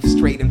life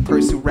straight and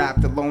pursue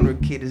rap. The loner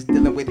kid is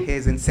dealing with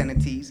his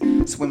insanities,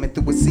 swimming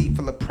through a sea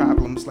full of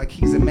problems like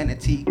he's a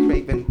manatee,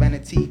 craving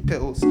vanity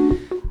pills,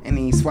 and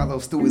he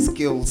swallows through his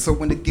gills. So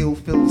when the gill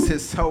fills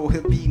his soul,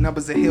 he'll be numb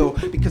as a hill.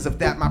 Because of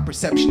that, my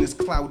perception is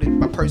clouded.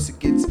 My person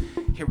gets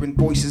hearing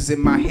voices in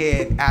my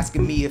head,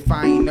 asking me if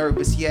I ain't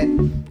nervous yet,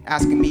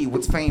 asking me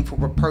what's fame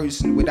for a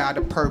person without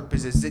a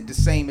purpose. Is it the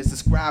same as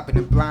describing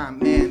a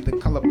blind man the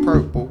color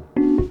purple?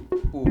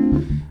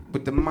 Ooh,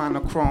 with the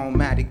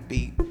monochromatic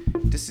beat.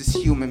 This is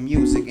human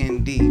music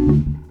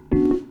indeed.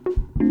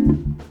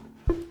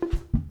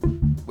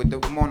 With the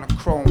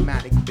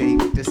monochromatic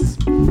beat. This is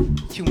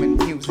human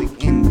music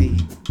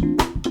indeed.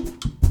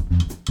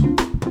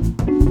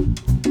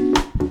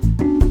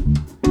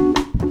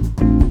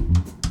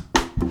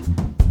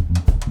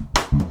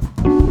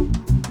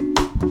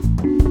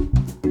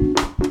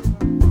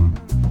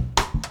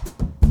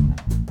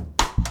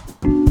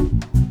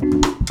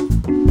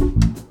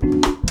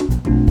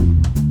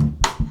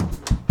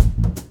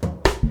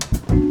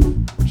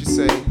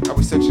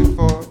 Searching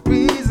for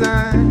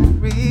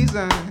reason.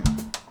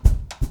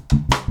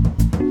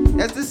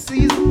 As the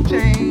seasons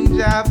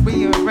change, I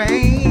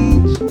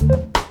rearrange.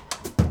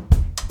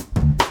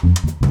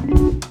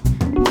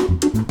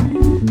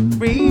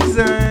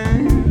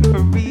 Reason for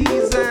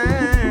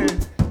reason.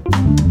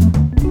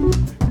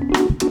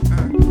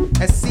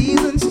 As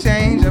seasons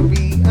change, I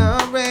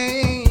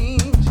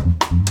rearrange.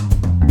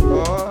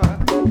 Oh,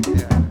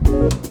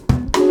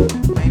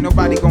 yeah. Ain't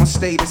nobody gonna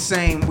stay the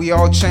same. We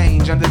all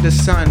change under the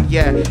sun,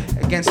 yeah.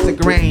 Against the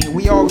grain,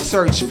 we all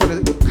search for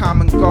the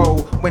common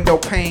goal. Window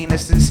pane,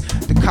 this is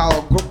the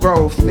color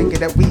growth.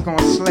 Thinking that we gon'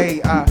 slay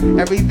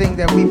everything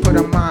that we put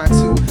our mind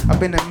to. I've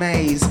been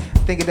amazed,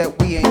 thinking that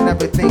we ain't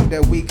never think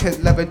that we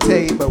could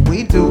levitate, but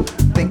we do.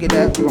 Thinking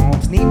that we gon'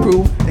 need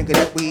proof, thinking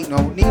that we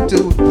don't need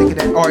to. Thinking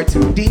that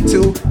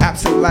R2D2,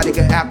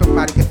 absolutica,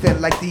 appomatica, feel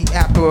like the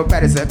apple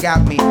that has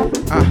got me.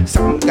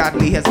 Something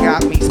godly has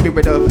got me.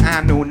 Spirit of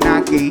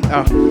Anunnaki,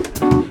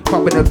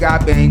 pumping the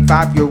God bang,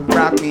 5 you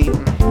rock me.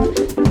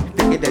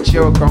 That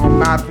you're on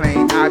my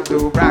plane, I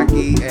do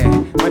Rocky,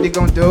 what you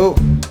gonna do?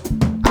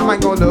 I might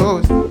gon'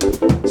 lose,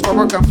 it's my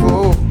work I'm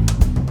full.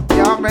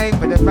 Y'all rate,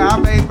 but if I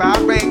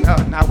vibrate,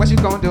 now what you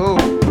gonna do?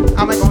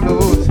 I might gon'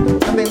 lose,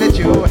 something that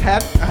you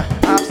have,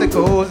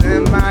 obstacles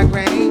in my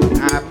brain,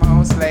 I'm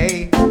on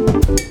slave.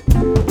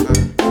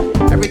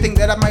 Every think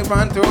that I might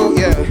run through?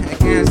 Yeah,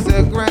 against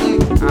the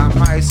grain, I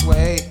might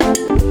sway.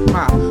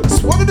 I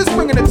swallow the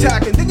swing and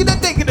attack and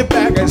thinking it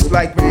back. It's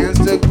like man's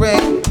the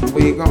grain.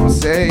 We gon'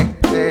 say,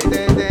 they.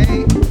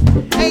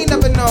 Ain't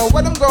never know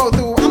what I'm going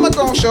through. I'ma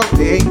gon' show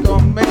they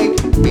gon'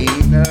 make me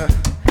the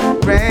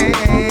rain.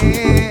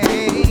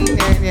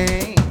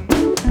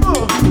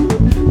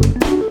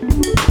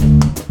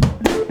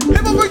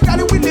 If we got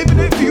it, we living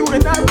it for you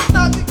and I was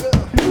nothing.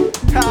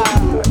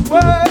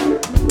 What?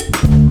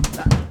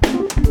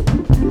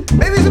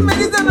 Maybe some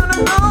niggas that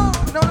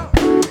no.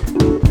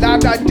 La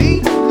da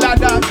dee, la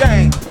da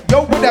dang.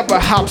 Yo, whatever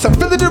hops. I'm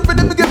feeling the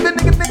rhythm, give the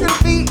nigga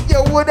beat.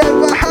 Yo,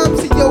 whatever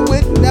hops, yo,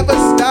 it never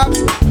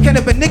stops. Can't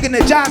have a nigga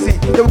energizing.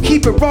 Yo,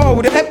 keep it raw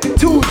with an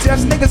aptitude.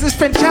 Just niggas is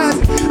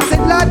franchising. I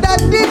said la da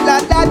dee, la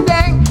da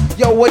dang.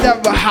 Yo,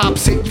 whatever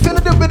hops it. You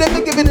feeling the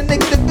rhythm, giving a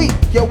nigga the beat.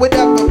 Yo,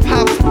 whatever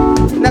pops.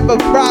 Never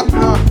rob,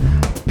 huh?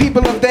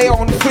 People of their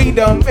own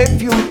freedom.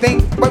 If you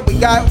think what we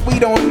got, we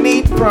don't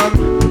need from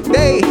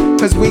they.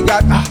 Cause we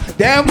got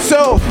damn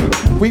self.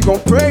 We gon'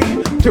 pray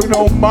to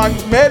no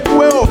monument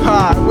will.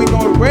 We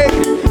gon' wait.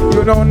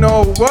 You don't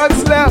know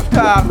what's left.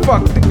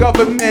 Fuck the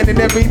government and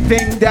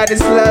everything that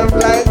is left.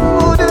 Like,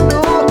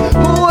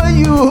 who are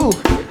you?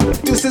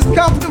 This is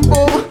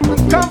comfortable,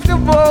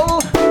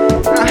 uncomfortable.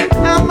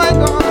 How am I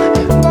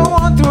gonna go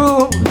on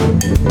through?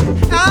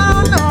 I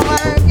don't know.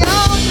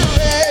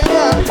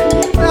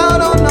 I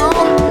don't know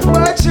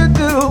what you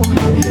do.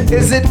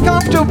 Is it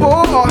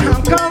comfortable or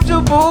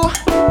uncomfortable?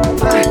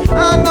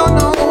 I don't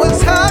know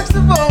what's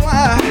comfortable.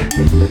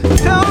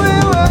 Tell me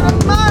what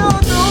am I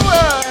gonna do?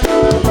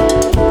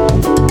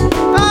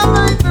 I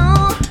might do.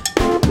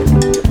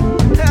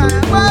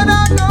 What I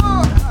do.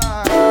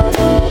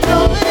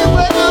 Tell me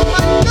what I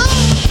might do.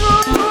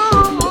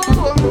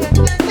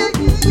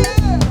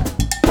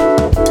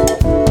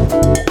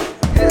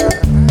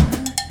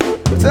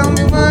 Tell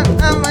me what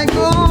I might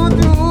go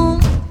do.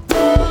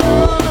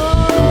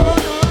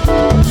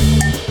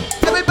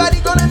 Everybody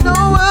gonna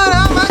know what I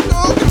might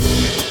go do.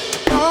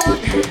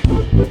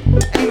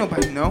 Ain't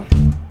nobody know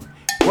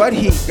what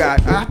he got.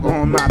 I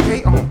on my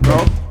pay on,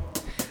 bro.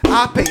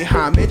 I pay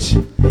homage.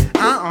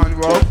 I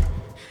unroll.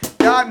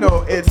 Y'all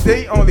know it's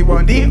the only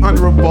one, the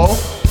honorable.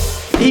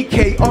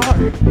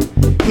 EKR.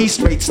 He's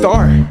straight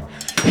star.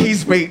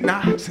 He's straight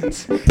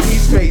nonsense.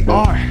 He's straight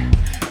R.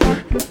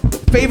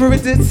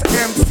 Favorites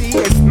MC,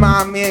 it's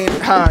my man.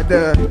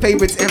 The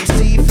favorites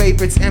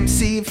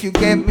MC, if you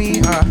get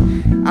me.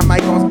 I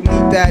might gon'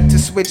 need that to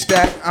switch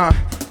that.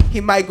 He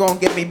might gon'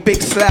 get me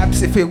big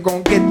slaps if he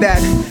gon' get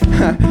that.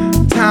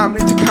 Time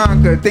to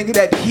conquer, thinking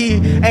that he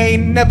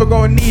ain't never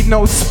gon' need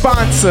no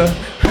sponsor.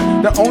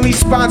 The only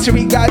sponsor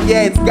he got,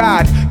 yeah, it's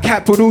God.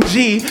 Capital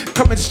G,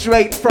 coming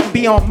straight from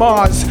beyond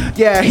Mars.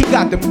 Yeah, he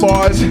got them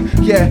bars.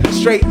 Yeah,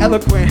 straight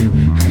eloquent.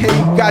 He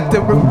got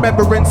the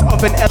remembrance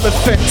of an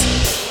elephant.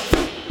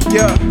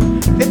 Yeah,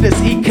 it is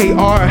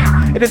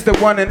EKR. It is the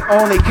one and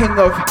only king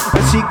of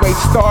the sea great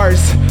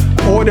stars.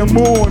 Or the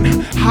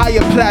moon,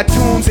 higher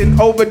platoons and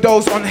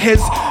overdose on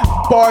his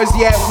bars.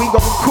 Yeah, we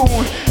gon'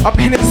 coon up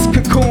in his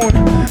cocoon.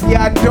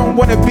 Yeah, I don't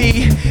wanna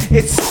be.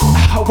 It's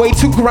way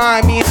too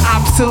grimy and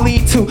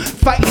obsolete to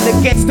fighting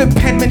against the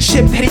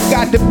penmanship that he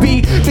got to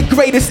be the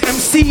greatest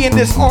MC in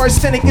this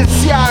arsenic is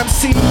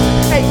CIMC.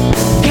 Hey,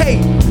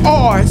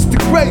 KR, it's the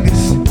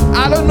greatest.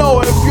 I don't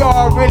know if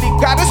y'all really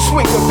gotta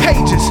swing the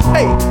pages.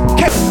 Hey,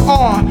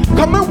 KR,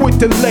 coming with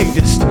the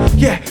latest.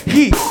 Yeah,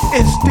 he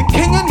is the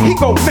king and he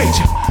go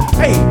major.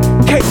 Hey,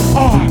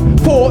 KR,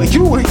 for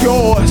you and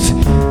yours.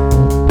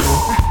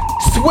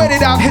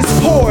 Sweated out his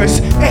pores.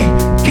 Hey,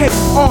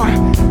 KR,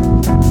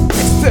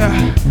 it's the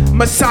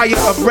messiah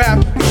of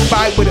rap.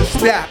 Fight with a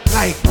snap.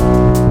 Like,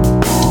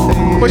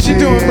 what you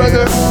doing,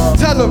 brother?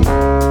 Tell him.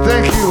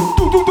 Thank you.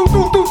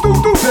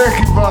 Thank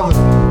you, brother.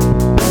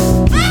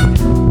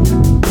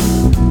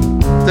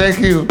 Thank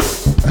you.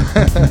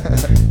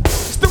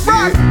 It's the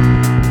rock.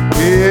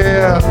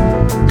 Yeah.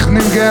 Ich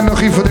nehm gern noch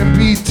hier von dem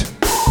Beat.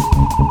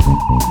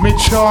 Mit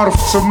Scharf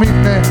zum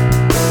Mitnehmen.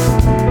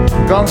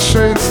 Ganz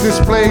schönes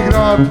Display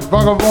gerade.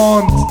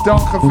 Vagabond,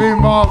 danke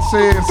vielmals.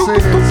 Sehr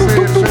schön.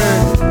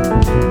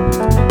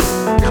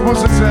 Ich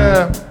muss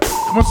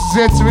es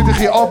jetzt wieder ein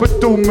bisschen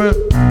runtertummen.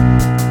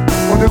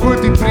 Und eine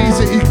gute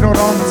Prise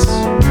Ignoranz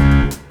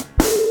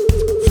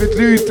für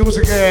die Leute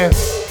rausgeben.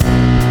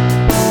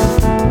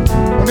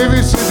 Und ihr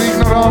wisst,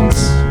 Ignoranz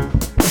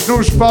ist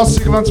nur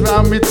spassig, wenn es mir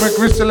auch mit einem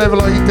gewissen Level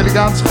an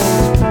Intelligenz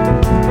kommt.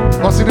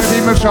 Was ich nicht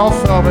immer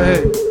schaffe, aber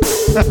hey.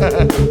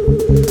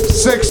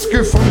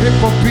 Sechstke von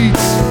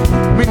Hip-Hop-Beats,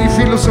 meine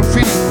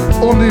Philosophie.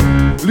 Und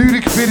im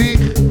Lyrikbereich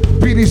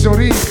bin ich so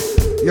reich.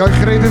 Ja,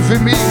 ich rede für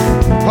mich,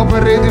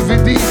 aber rede für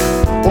dich.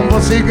 Und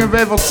was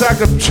irgendwer will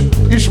sagen,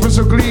 ist mir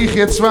so gleich.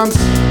 Jetzt wollen's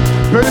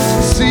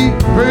böse sein,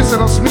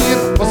 böser als mir.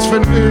 Was für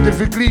ein öder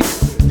Vergleich,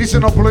 die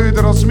sind noch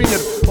blöder als mir.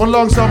 Und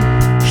langsam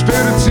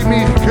stören sie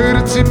mich,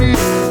 hören sie mich.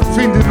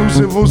 Finden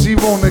raus, wo sie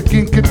wohnen,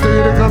 kinken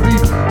Türen grad ein.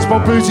 Es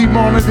paar böse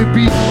Männer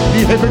dabei,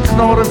 die haben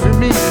Knarren für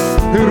mich.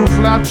 Hör auf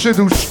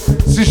läppchen,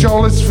 es ist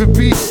alles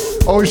vorbei.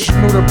 Oh, ist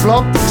nur eine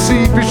Platte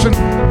gsi, bist ein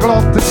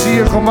glatter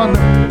Sieg. Und wenn du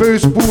ein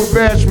böser Bub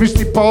wärst, müsst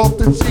die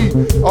Paten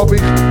sein. Aber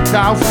ich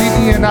kauf dich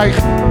nie, nein.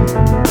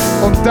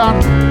 Und dann...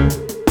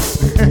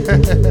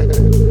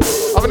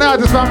 Aber nein,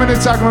 das wollen wir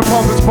nicht sagen, wir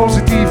fanden es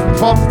positiv, wir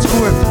fanden es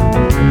gut.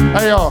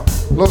 Hey ja,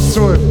 lass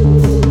zu.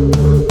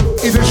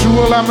 In der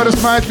Schule haben wir ein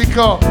Mädchen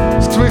gehabt,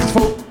 das Gewicht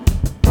von...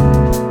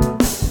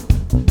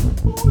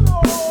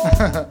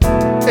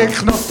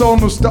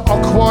 Echnaton aus der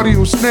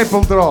Aquarius,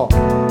 Nebel dran.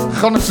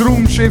 Ich kann ein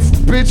Raumschiff,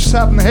 Bitch, es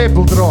hat einen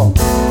Hebel dran.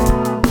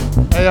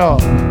 Hey ja.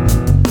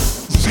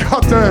 Es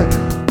war gerade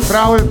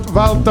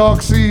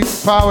Frauenwelttag,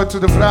 Power zu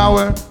den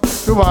Frauen.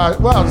 Du weißt,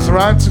 wow, das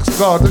reimt sich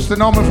sogar, das ist der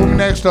Name von meinem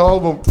nächsten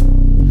Album.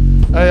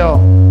 Hey ja.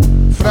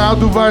 Frau,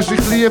 du weißt,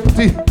 ich liebe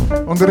dich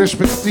und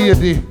respektiere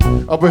dich.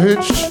 Aber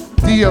hütst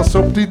dich, als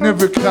ob du dich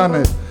nicht wirklich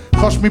kennen.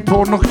 Kannst mich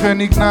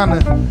Pornokönig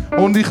nennen.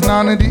 Und ich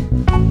nenne dich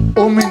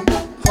um ihn.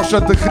 Kannst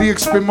du die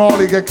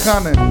Kriegsbemalung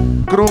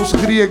erkennen.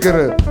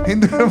 Grosskrieger,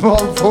 hinter dem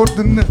Wald vor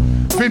den...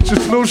 Findest du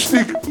es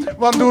lustig,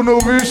 wenn du noch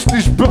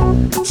wüsstest?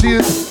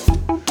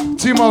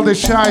 Zieh mal den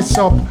Scheiß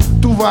ab.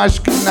 Du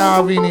weißt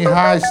genau, wie ich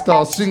heiss.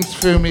 Da singst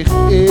für mich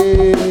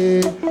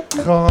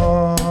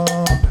E-K-R.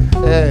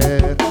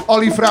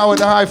 Alle Frauen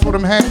daheim vor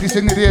dem Handy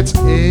singen jetzt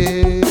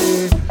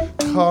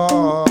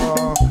E-K-R.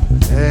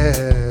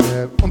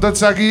 Und dann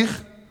sag ich,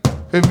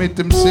 hör mit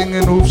dem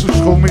Singen auf,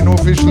 sonst komm ich noch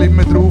viel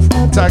schlimmer drauf.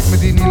 Zeig mir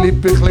deine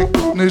Lippen, ich leg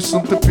die Nüsse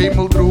und den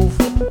Pimmel drauf.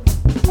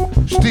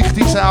 Stich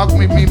dein Auge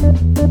mit mir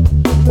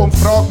und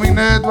frag mich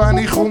nicht, wenn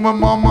ich komme,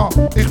 Mama.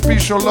 Ich bin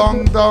schon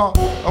lang da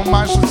und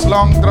meistens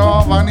lang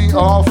dran, wenn ich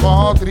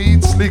anfange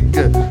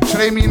reinzuliegen.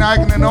 Schrei meinen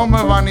eigenen Namen,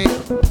 wenn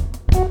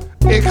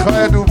ich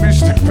höre, du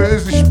bist der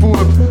böse Spur.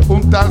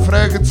 Und dann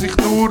fragen sich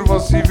nur,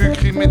 was ich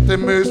wirklich mit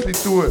dem Mösli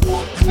tue.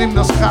 Ich nehm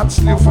das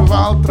Kätzchen auf eine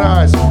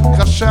Weltreise.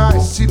 Kein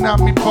Scheiß, sie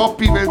nennt mich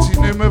Papi, weil sie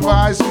nicht mehr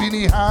weiss,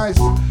 wie ich heiss.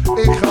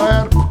 Ich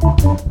höre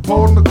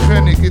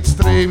Pornokönig, jetzt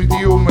dreh ich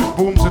die um und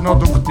bumse noch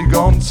durch die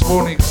ganze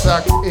Wohnung.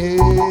 Sag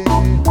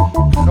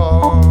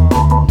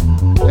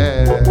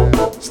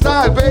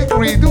Style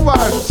Bakery, du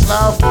weißt, es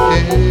läuft.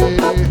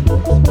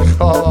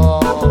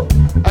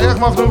 Ich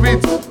mach nur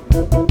Witz.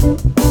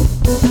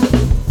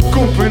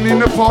 Kumpel in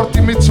eine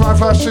Party mit 2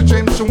 Flaschen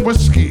James und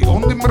Whisky.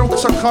 Und im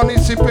Rucksack habe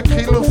ich 7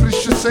 Kilo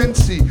frische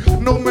Sensi.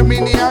 Nur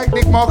meine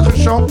eigene Marke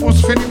Shampoos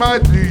für die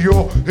Mädchen.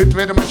 Ja, heute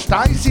werden wir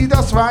Stein sein,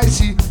 das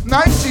weiss ich.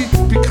 Nein, ich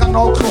bin kein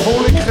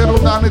Alkoholiker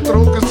und auch nicht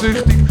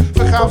drogensüchtig.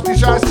 Verkauf die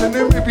Scheiße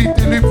nicht mehr,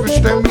 bitte Leute,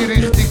 verstehen mich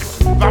richtig.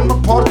 Wenn wir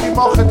Party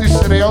machen, ist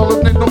es real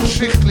und nicht noch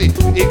Geschichtli.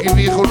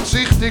 Irgendwie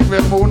kurzsichtig,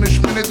 wer wohnt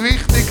ist mir nicht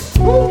wichtig.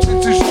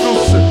 Jetzt ist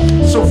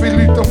draussen, so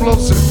viele Leute am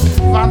Hören.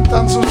 Wenn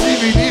dann so sein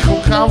wie ich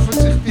und kaufen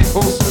sich die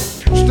Hosen.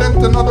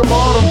 Stehen dann an der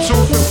Bar und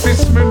suchen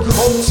bis müssen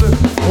kotzen.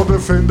 Oder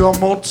finden am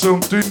Motzen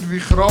und tun wie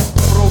Kraft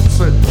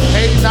protzen.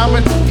 Hey,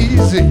 nehmt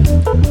easy.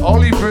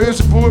 Alle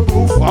bösen Buben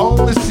auf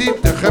allen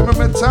Seiten. Kommen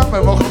wir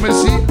zusammen, machen wir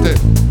Seiten.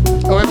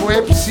 Eine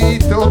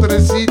Webseite oder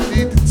eine Seite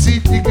in der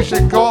Zeitung ist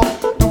egal.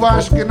 Du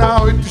weißt genau,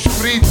 heute ist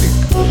Freitag.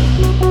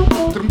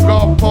 Darum geht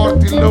die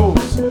Party los.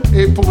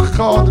 Epoch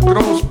K, der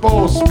grosse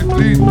Boss, mit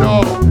Leuten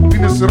da. Wie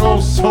ein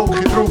Ross, hock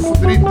ich drauf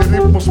und reite den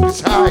Rhythmus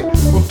bis heim.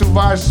 Und du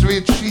weißt, es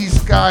wird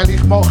scheissgeil,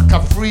 ich mach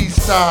kein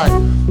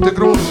Freestyle. Der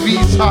grosse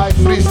Weisshai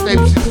frisst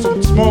Epsis zum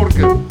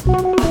Morgen.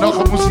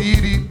 Nachher muss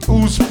ich ihre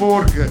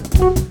ausborgen.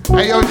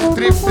 Hey, ja, ich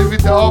treffe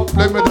wieder ab,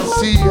 lassen wir das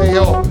sein. Hey,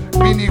 ja,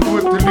 meine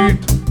guten Leute,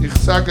 ich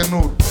sage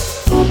nur.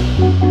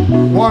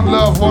 One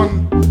love,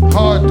 one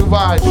heart, du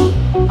weißt,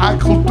 eine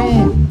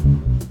Kultur.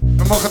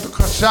 Wir machen doch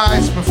keinen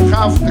Scheiß, wir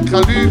verkaufen dir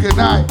keine Lügen,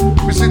 nein.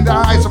 Wir sind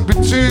eins und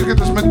bezeugen,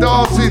 dass wir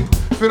da sind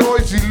für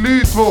unsere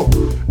Leute,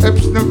 die, ob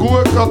es ihnen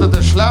gut geht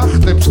oder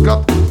schlecht, ob sie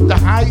gerade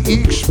daheim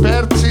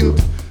eingesperrt sind,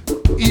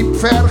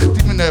 eingepfercht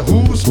in einem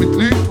Haus mit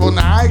Leuten, die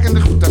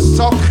eigentlich auf den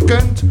Sack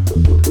gehen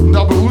und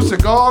aber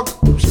rausgehen.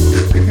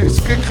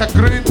 Es gibt keine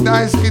Gründe,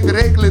 nein, es gibt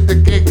Regeln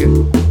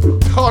dagegen.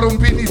 Darum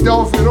bin ich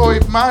da für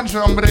euch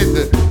Menschen am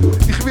Reden.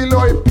 Ich will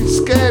euch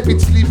etwas geben, ein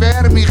bisschen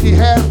Wärme in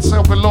Herzen,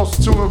 aber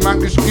lasst zu, manchmal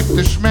gibt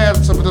es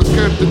Schmerz, aber das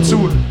gehört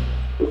dazu.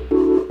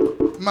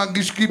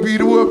 Manchmal gebe ich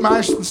Ruhe,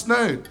 meistens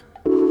nicht.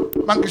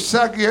 Manchmal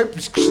sage ich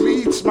etwas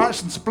Gescheites,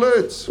 meistens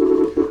Blöds.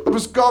 Aber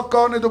es geht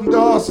gar nicht um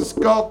das, es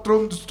geht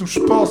darum, dass du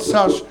Spass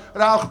hast.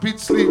 Rauch ein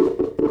bisschen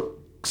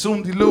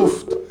gesunde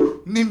Luft.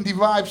 Nimm die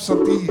Vibes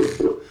an dich.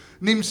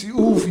 Nimm sie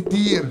auf in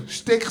dir,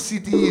 steck sie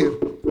dir.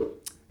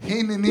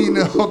 Hinten rein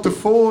oder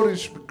vor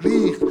ist mir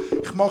gleich.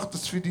 Ich mach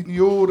das für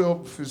deine Ohren,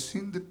 aber für das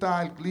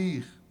Hinterteil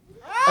gleich.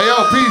 Hey,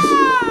 yo, peace.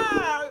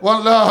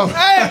 One love.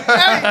 Hey.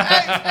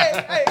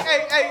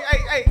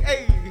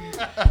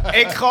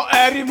 Ik ga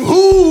im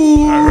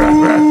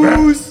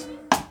Haus.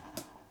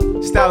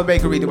 Style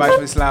Bakery, du weißt,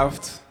 wie es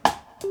läuft.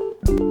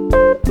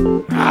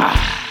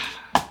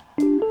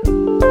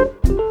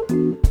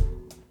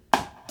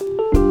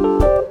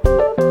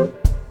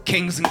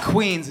 Kings and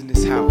queens in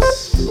this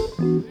house.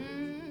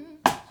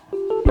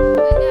 We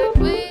got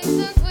queens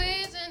and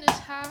queens in this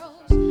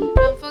house.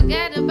 Don't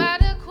forget about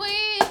the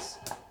queens.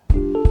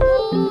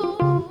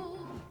 Ooh.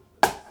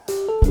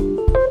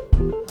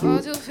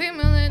 All your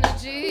female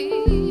energy.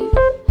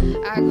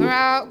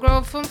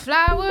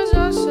 flowers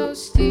are so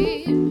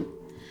steep,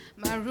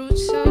 my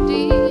roots so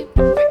deep.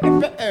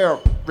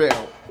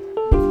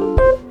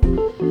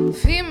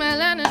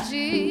 Female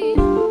energy,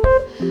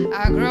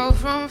 I grow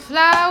from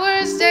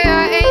flowers. They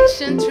are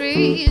ancient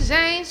trees,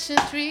 ancient.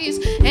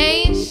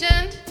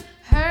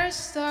 Her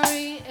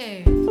story,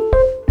 eh?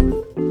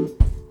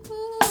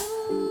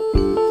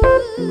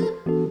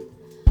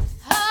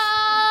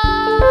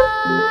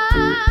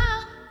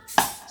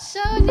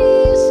 So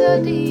deep,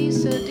 so deep,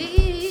 so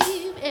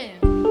deep, eh?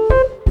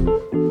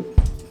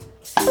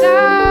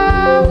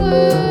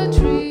 Flower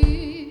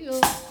tree,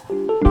 oh.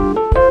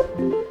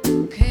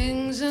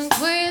 Kings and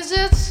queens,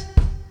 it's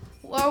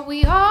what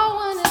we all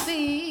wanna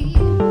be.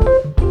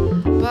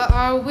 But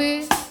are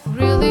we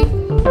really?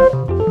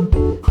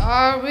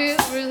 Are we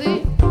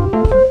really?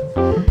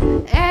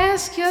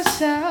 Ask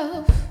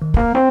yourself.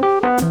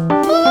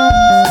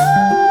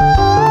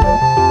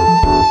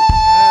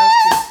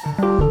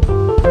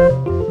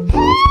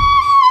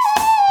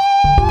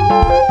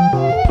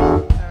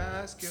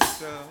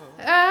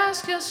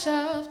 Ask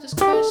yourself this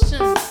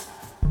question.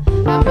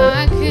 Am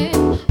I a king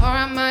or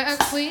am I a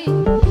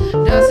queen?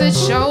 Does it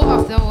show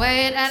off the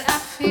way that I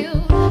feel,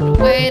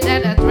 the way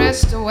that I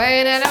dress, the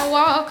way that I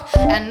walk,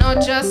 and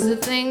not just the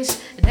things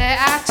that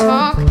I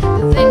talk,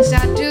 the things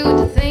I do,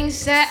 the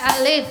things that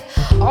I live,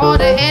 all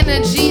the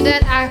energy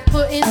that I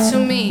put into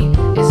me?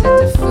 Is it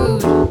the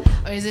food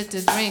or is it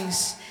the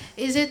drinks?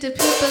 Is it the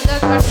people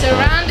that are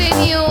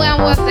surrounding you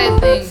and what they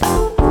think?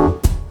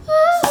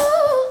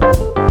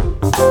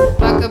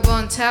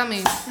 Vagabond, tell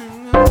me,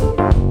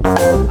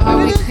 are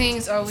we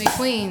kings, are we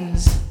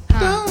queens?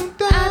 Huh?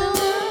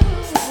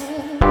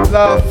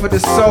 Love for the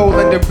soul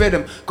and the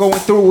rhythm, going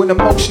through an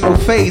emotional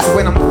phase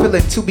when I'm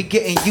feeling to be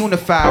getting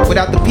unified.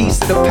 Without the piece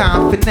of the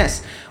pound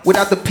finesse,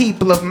 without the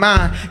people of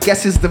mine,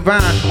 guess it's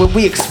divine when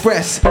we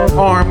express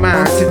our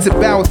minds. It's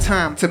about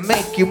time to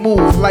make you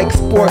move like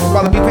sports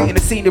while we painting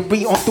the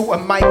scenery on through a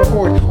mic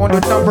chord on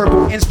a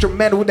numberable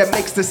instrumental that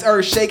makes this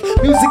earth shake.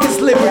 Music is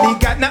liberty,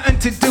 got nothing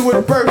to do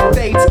with birth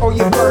dates or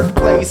your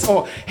birthplace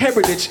or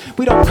heritage.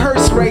 We don't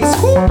curse race,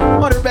 woo,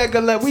 on a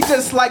regular. We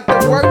just like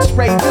the works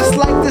rate, just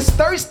like this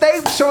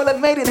Thursday show that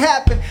made it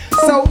happen.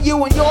 So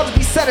you and yours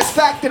be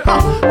satisfied.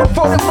 One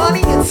for the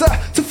money, it's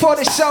two for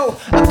the show.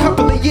 A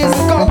couple of years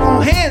ago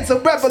on hands, a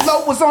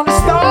Revelo was on the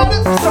start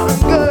of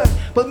something good.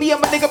 But me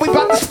and my nigga, we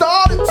bout to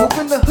start it.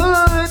 Open the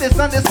hood, it's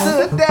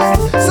understood that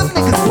some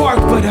niggas bark,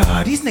 but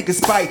these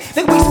niggas bite.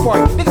 Nigga, we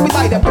spark, nigga, we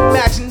light up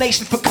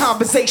imagination for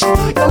conversation.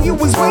 Yo, you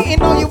was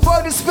waiting on your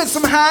word to spit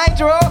some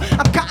hydro.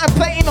 I'm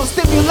contemplating on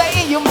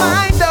stimulating your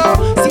mind,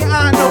 though. See,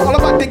 I know all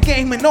about the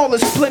game and all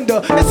its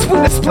splendor. It's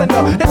sweet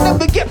splendor that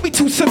never get me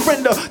to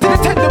surrender to the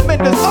tender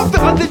menders of the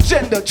other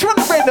gender. Trying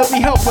to randomly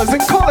help us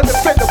and call it a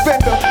fender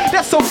bender.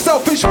 That's so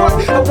selfish. What?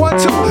 A 1,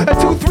 2, a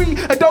 2, 3,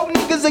 a dope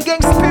niggas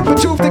against the paper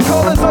truth. The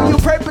colors are you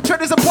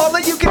perpetrators of Paula.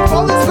 You can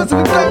follow us cause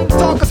we game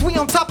talk, cause we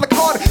on top like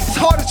harder. It's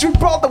hard as you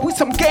brother, we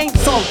some game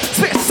song.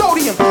 Spit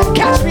sodium,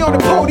 catch me on the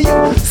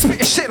podium.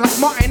 Spitting shit like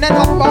Martin and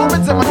like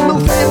Marvins. And my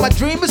Luther and my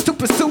dream is to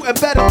pursue a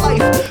better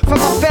life for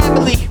my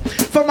family,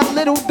 for my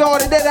little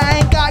daughter that I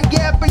ain't got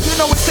yet, but you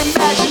know it's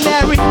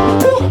imaginary.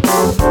 Woo.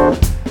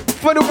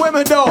 For the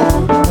women though,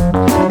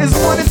 this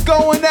one is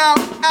going out,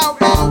 out,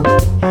 out.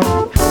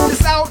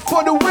 It's out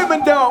for the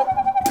women though.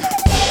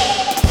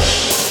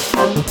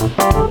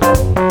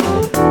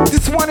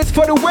 This one is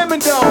for the women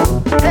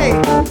though. Hey,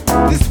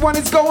 this one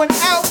is going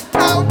out,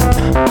 out.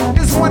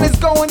 This one is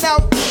going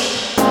out.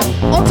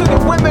 Onto the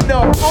women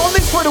though.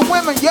 Only for the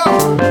women, yo.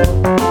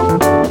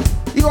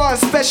 You are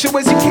as special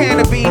as you can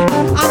to be.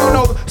 I don't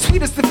know,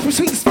 sweetest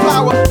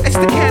flower, it's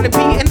the canopy.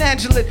 And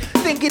Angela,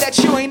 thinking that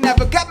you ain't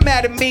never got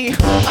mad at me.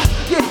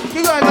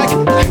 You are like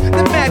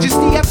the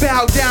majesty, I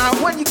bow down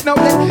when you know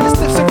that it's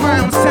the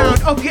surround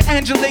sound of your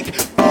angelic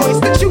voice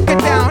that you get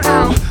down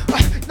out.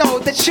 Know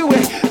that you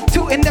ain't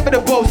too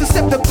inevitable,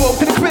 susceptible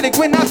to the critic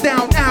when I'm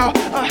down now.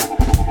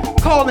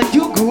 Calling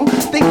you goo,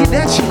 thinking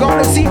that you're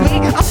gonna see me.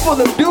 I'm full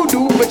of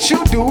doo-doo, but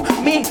you do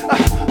me.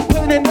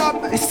 Pulling it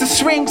up, it's the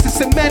strings, it's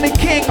the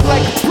mannequin,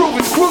 like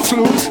proving screws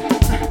loose.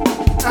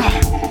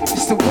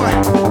 It's the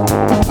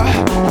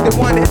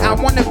one that I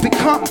wanna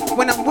become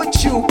when I'm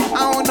with you.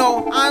 I don't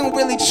know, I don't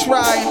really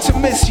try to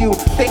miss you,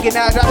 thinking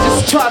that I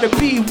just try to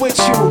be with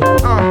you.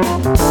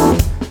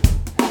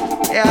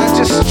 Yeah, I'm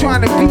just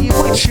trying to be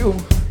with you.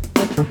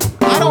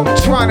 I don't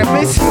try to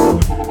miss you,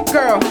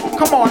 girl.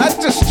 Come on, I'm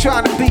just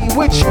trying to be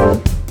with you.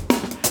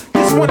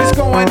 This one is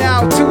going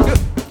out to the.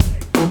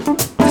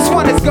 This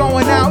one is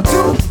going out to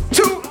the.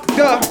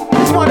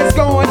 This one is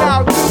going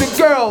out to the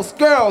girls,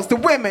 the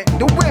women,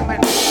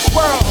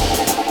 world.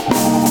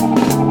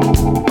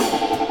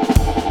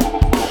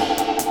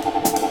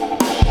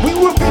 We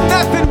would be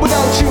nothing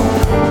without you,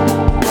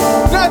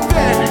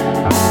 nothing.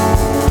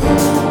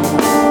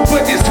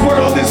 But this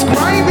world is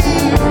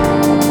grimy.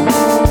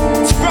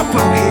 It's rough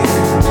out here.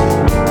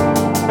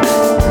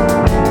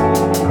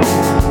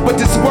 But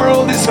this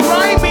world is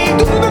grimy.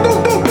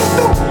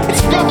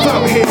 It's rough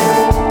out here.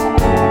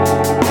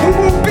 We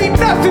won't be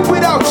nothing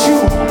without you.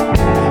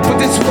 But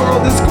this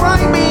world is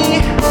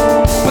grimy.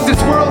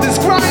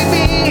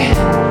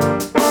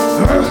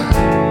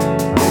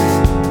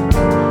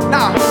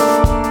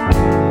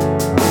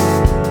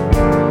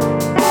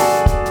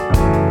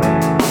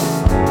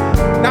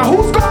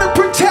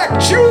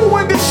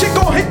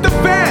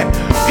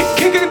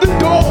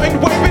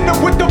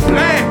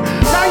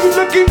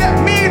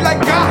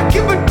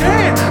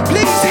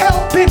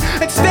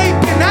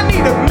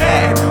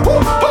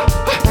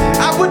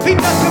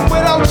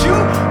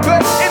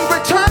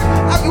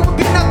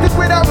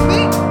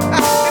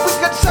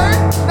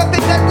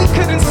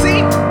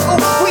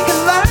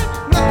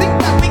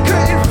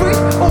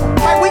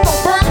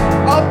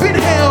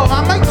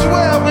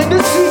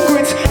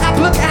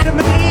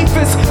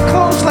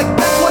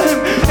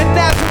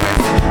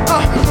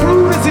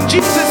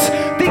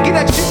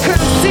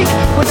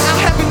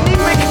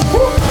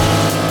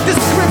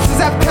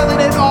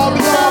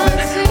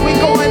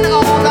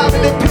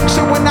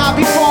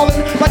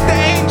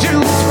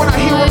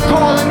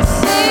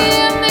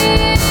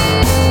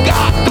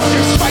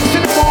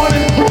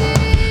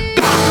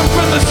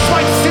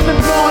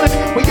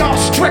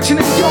 stretching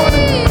and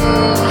yawning.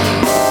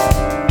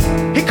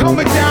 He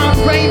coming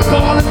down, rain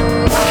falling.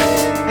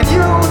 And you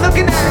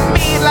looking at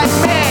me like,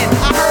 man,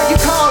 I heard you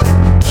calling.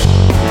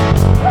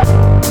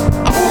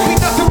 I won't be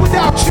nothing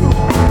without you.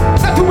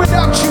 Nothing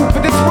without you.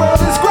 But this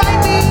world is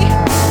grimy.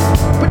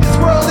 But this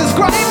world is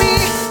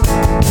grimy.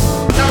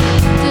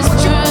 This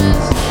world is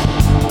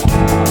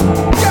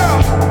Girl,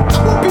 I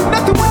won't be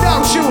nothing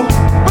without you.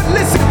 But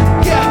listen,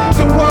 yeah,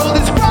 the world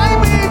is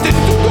grimy.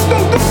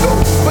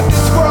 But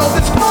this world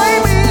is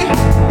grimy.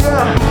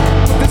 Yeah,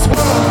 but this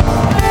world.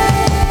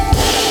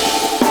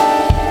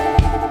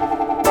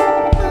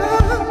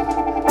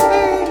 I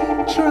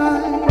ain't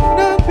trying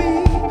to be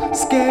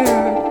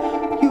scared.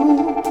 You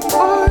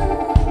are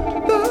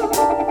the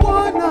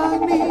one I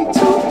need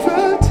to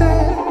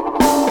protect.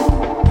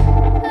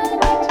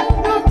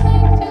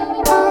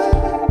 I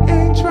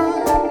ain't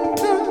trying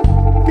to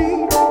be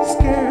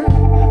scared,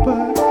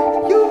 but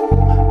you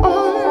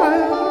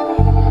are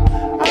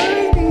I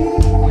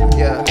need.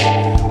 Yeah,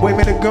 wave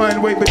me the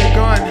gun, wave me the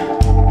gun.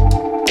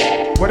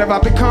 What have I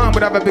become?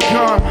 What have I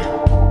become?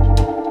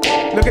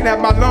 Looking at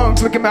my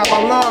lungs, looking at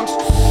my lungs.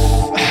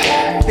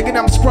 Thinking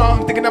I'm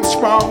strong,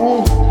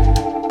 ooh.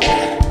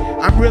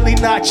 I'm really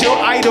not your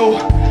idol,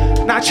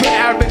 not your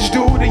average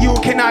dude, and you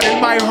cannot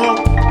admire him.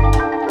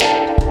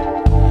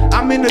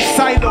 I'm in a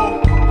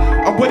silo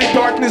of where the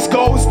darkness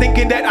goes,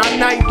 thinking that I'm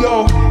night,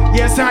 yo.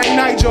 Yes, I'm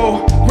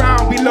Nigel,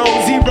 ground below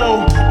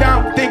zero.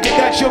 Down thinking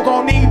that you're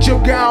gonna need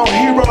your gown.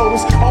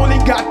 Heroes only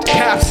got the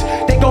caps,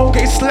 they gon'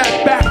 get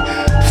slapped back.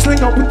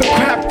 Sling up with the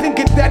crap,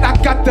 thinking that I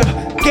got the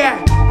gap.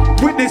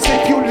 Witness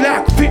if you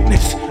lack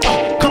fitness,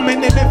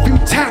 coming in if you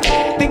tack.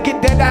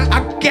 Thinking that I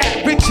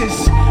got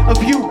riches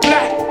of you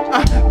black,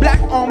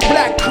 black on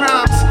black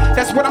crimes.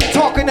 That's what I'm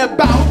talking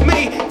about,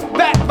 me.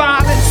 That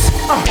violence,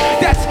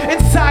 that's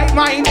inside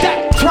mine.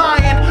 That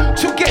trying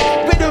to get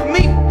rid of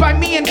me by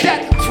me and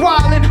that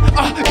swallowing.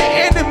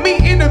 The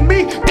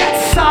enemy,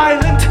 that's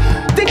silent.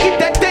 Thinking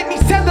that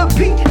needs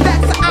therapy,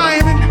 that's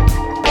iron.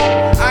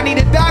 I need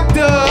a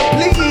doctor,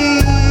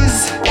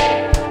 please,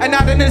 and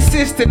not an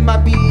assistant, my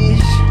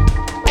bitch.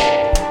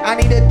 I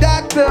need a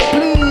doctor,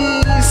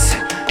 please,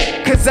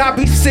 cause I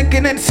be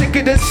sickin' and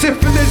sicker than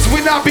syphilis.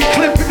 When I be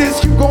clipping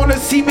this, you gonna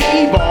see me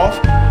evolve.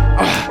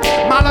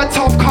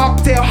 Molotov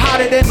cocktail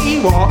hotter than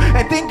Ewok,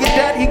 and thinking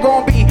that he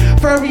gonna be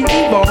furry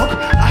Ewok.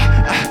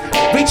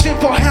 Reaching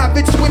for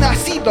habits when I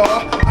see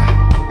law.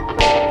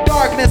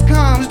 Darkness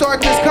comes,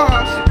 darkness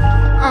comes.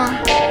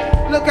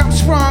 Look, I'm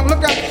strong,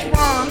 look, I'm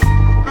strong.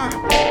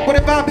 What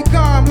have I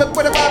become? Look,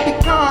 what have I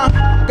become?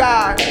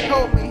 God,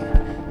 help me.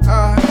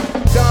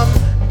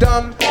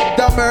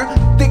 Dumber.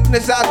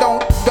 Thickness I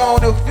don't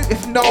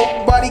if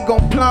nobody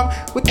gon' plumb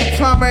with the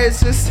plumber.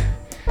 It's just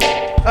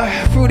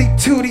fruity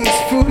tooty,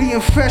 it's fruity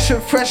and fresher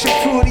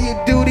fruity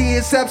and duty.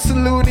 It's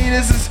absolutely,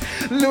 this is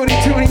loony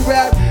tooty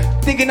rap.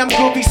 Thinking I'm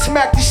gonna be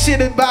smacked the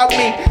shit about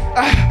me.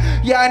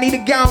 Yeah, I need a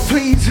gown,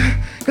 please,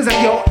 cause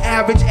I'm your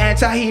average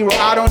anti-hero.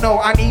 I don't know,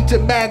 I need to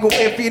mangle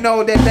if you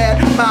know that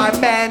my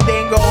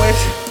mandingo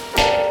is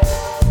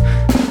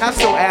not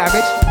so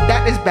average.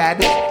 That is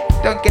bad.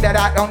 Don't get that,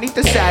 I don't need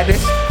the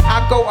sadness.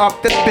 I go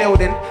up the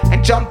building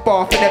and jump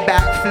off in a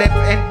backflip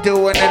and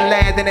do it and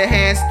land in a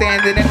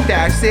handstand and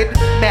that's it.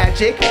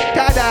 Magic,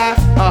 ta-da.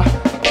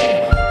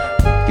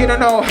 You don't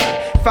know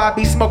if I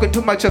be smoking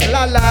too much of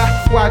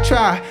la-la. Why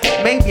try?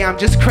 Maybe I'm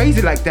just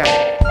crazy like that.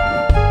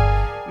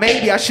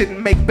 Maybe I shouldn't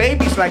make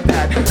babies like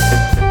that.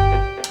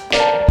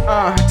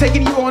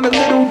 Taking you on a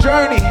little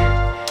journey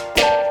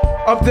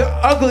of the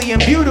ugly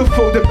and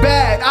beautiful, the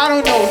bad. I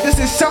don't know, this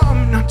is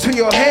something to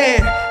your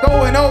head,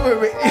 going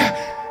over it.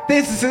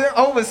 This is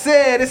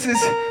oversaid, this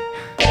is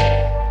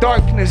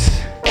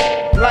darkness,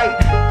 light,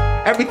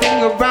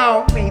 everything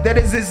around me that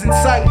is in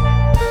sight,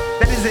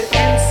 that is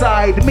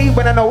inside me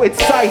when I know it's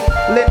sight,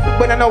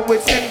 when I know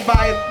it's in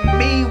by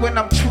me when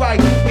I'm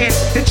trying. And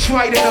the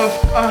trident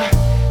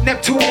of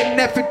Neptune and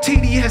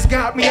Nefertiti has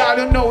got me. I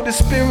don't know, the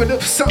spirit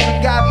of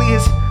something godly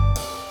is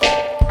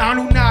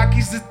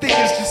Anunnaki's, the thing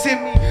is just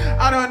in me.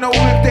 I don't know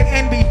if they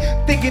envy,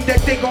 thinking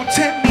that they gon'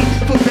 tempt me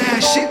for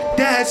bad shit,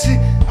 that's it.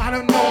 I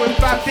don't know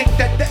if I think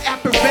that the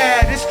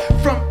apparatus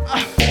from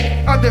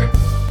other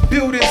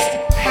buildings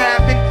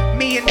having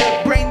me in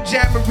the brain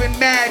jammering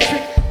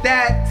magic.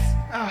 That's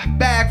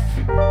back.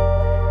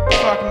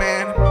 Fuck,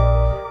 man.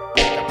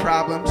 The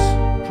problems.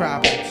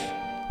 Problems.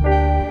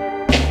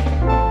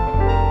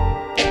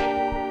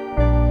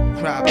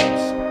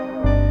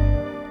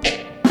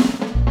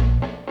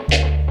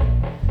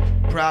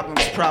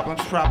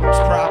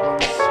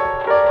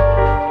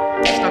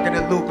 Stuck in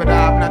a loop and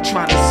I'm not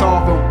trying to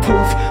solve a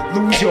poof.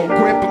 Lose your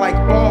grip like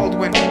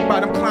Baldwin.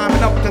 But I'm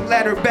climbing up the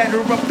ladder,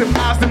 better up the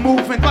miles, the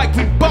movement like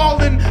we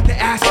ballin'. The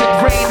acid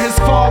rain has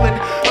fallen,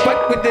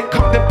 but when they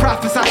come to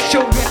prophesy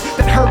children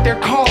that heard their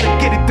calling,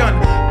 get it done.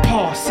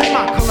 Pause,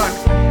 semicolon.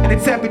 And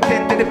it's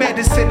evident that the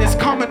medicine is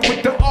coming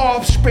with the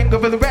offspring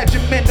of the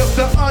regiment of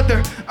the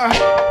other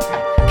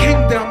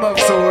kingdom of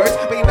swords.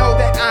 But you know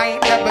that I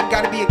ain't never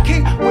gotta be a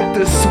king with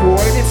the sword.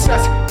 It's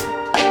just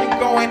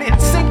going in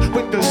sync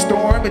with the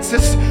storm. It's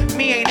just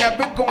me ain't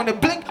never going to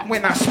blink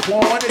when I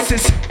swore this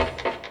is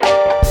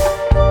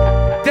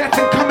death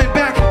and coming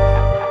back.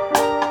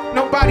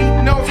 Nobody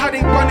knows how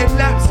they run it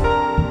laps.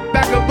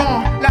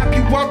 Vagabond, lap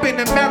you up in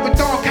a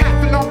marathon.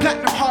 Cathlon,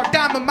 platinum, hard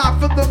diamond, mouth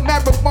for the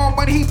marathon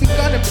when he be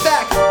gunning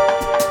back.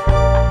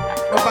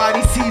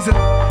 Nobody sees him,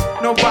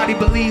 nobody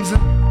believes him.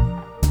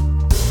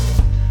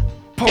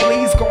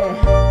 Police gon'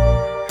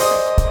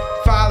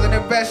 file and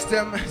arrest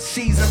him,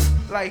 seize him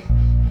like.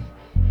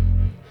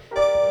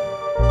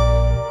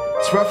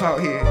 It's rough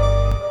out here.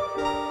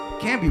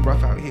 Can be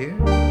rough out here.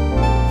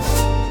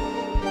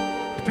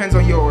 Depends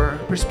on your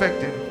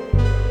perspective.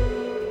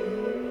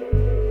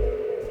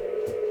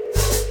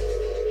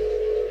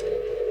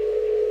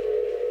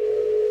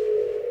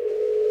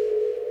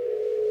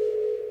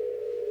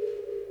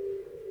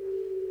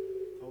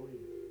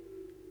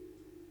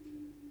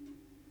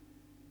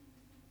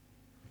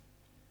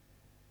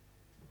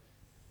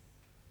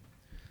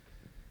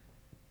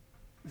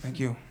 Thank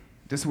you.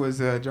 This was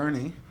a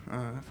journey,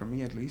 for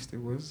me at least.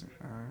 It was.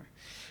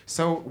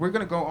 So we're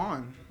gonna go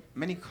on.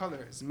 Many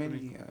colors,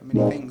 many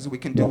things we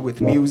can do with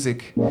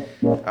music.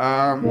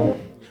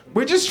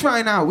 We're just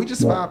trying out. We're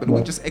just vibing.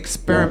 We're just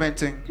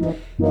experimenting.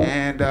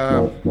 And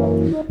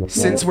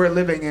since we're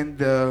living in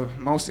the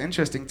most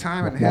interesting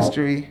time in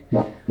history,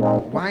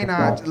 why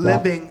not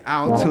living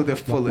out to the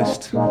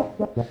fullest?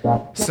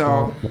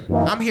 So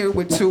I'm here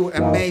with two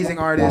amazing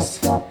artists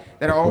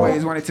that I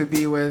always wanted to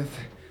be with.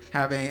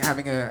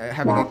 Having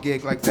a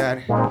gig like that,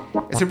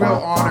 it's a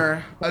real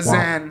honor.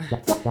 Azan,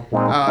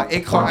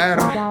 Ikhoer.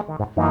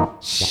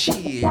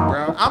 Shit,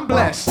 bro, I'm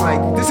blessed.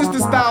 Like, this is the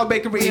Style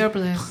Bakery. You're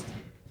blessed.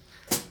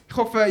 Ik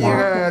hoop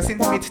je zint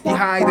met die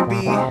high to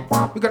be.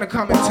 We're gonna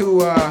come into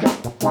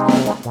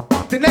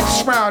the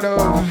next round of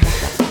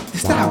the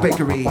Style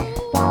Bakery.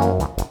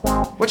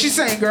 What you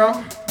saying,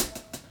 girl?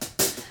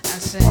 I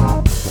say,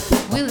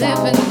 we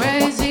live in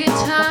crazy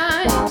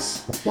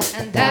times,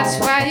 and that's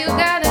why you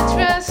gotta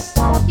trust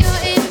your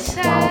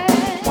inside.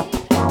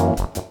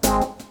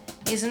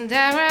 Isn't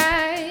that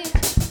right?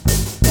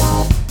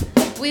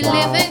 We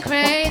live in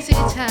crazy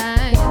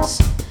times,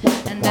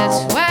 and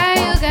that's why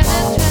you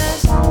gotta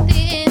trust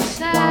the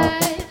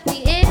inside,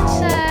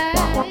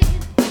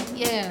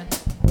 yeah.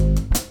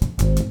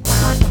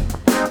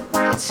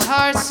 It's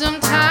hard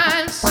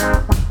sometimes,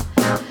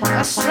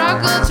 I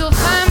struggle to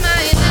find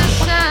my inner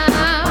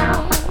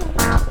sound.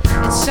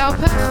 It's so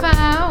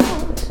profound,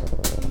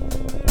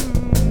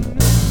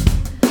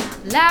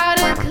 loud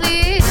and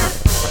clear.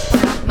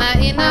 My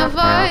inner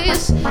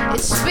voice,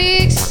 it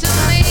speaks to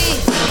me,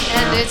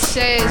 and it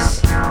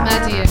says, my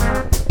dear,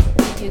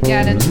 you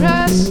gotta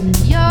trust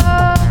your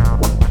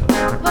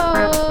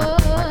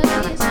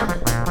voice.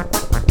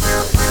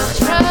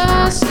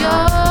 Trust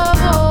your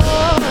voice.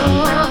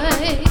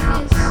 Yeah.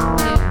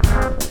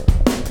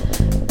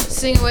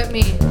 Sing with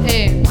me,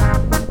 hey.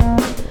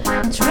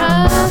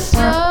 Trust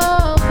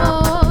your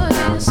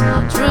voice.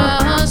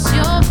 Trust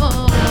your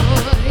voice.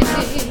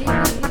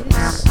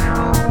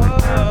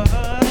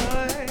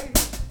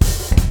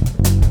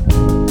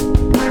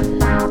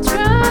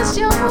 Trust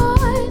your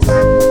voice.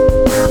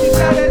 You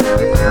gotta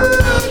do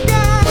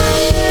that.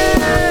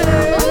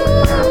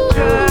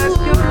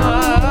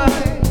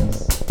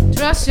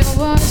 Trust your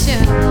voice,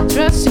 yeah.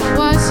 Trust your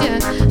voice, yeah.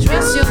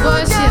 Trust your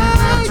voice,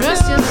 yeah.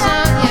 Trust your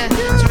song, yeah.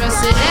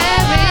 Trust in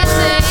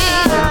everything.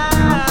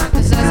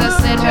 'Cause as I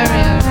said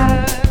earlier,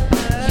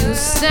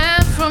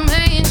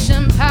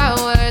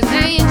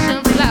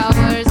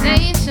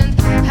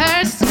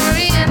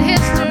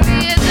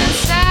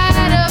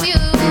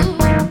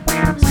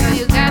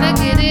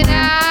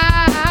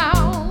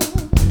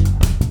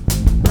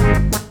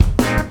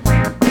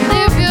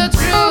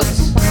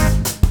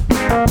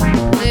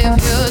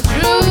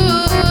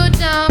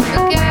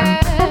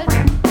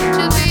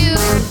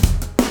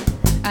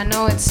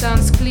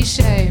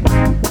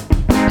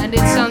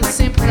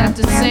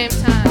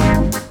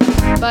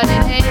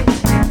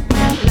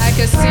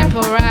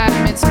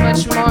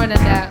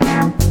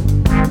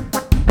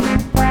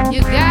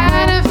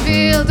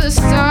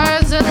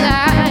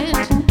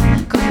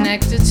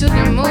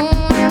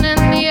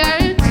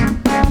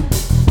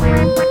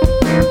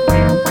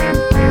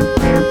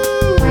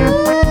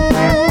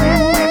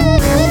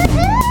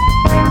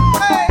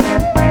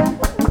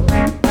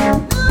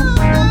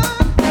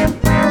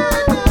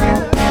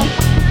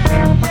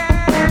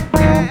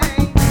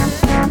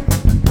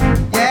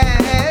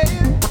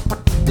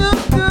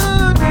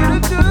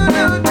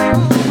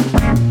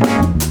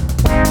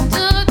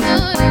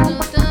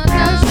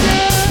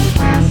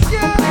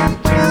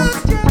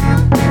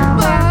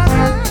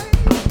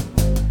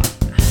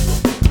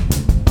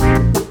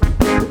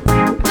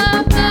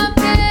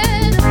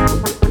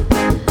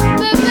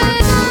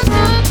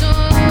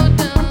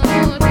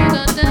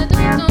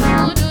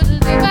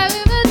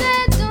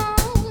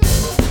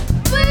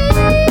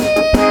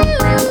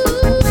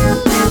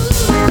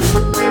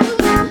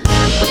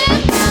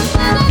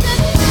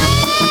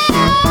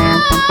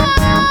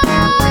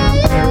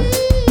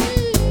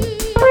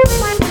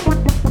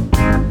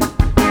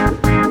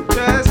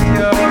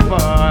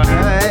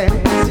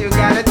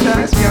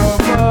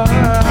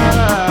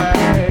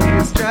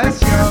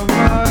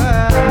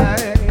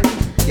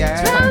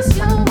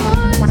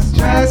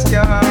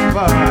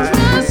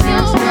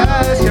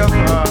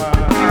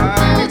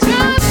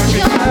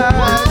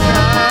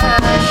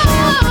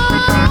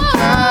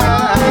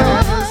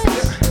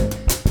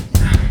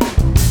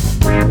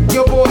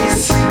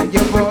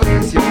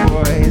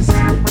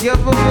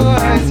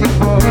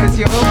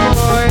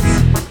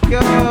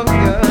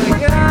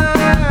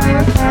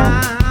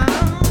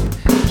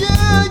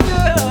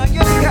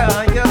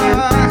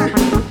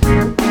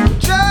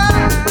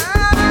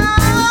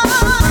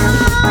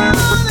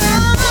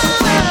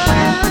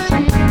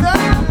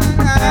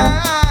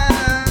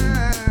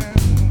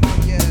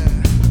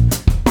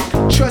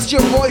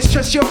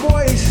 trust your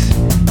voice.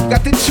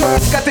 Got the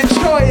choice, got the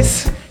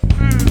choice.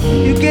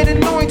 You get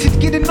anointed,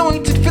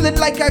 feeling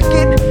like I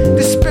get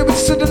the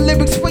spirits of the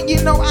lyrics when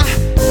you know I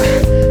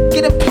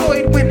get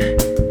employed when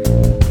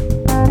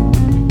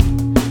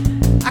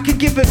I can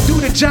give it do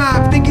the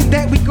job, thinking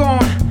that we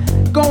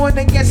going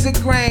against the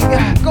grain,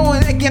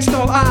 going against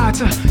all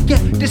odds. Yeah,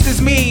 this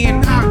is me,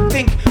 and I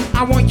think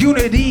I want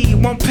unity,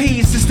 want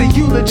peace. It's the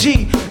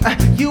eulogy.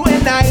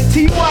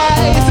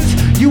 U-N-I-T-Y.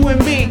 It's you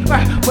and me,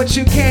 but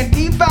you can't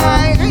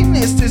divide. And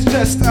this is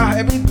just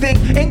everything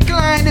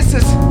inclined. This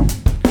is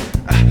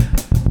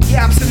the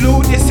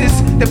absolute. This is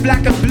the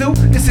black and blue.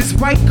 This is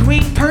white,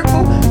 green,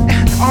 purple,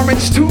 and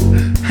orange too.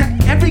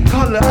 Every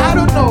color, I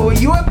don't know.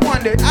 You have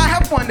wondered, I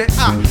have wondered.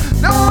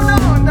 No.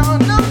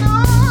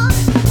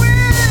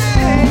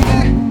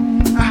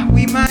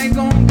 We might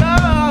gon' go.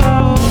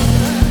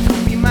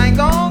 We might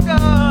gon' go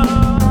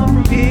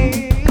from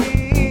here.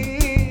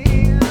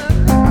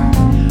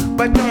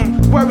 But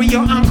don't worry,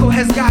 your uncle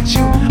has got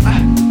you.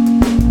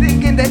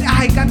 Thinking that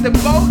I got the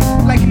boat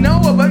like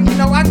Noah, but you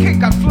know I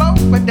can't float,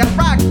 but that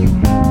rock you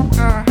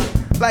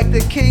like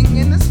the king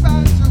in the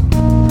sky too.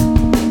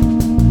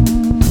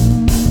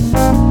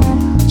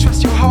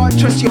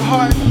 Trust your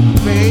heart,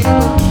 baby.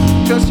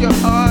 Trust your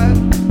heart.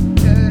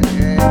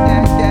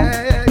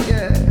 Yeah.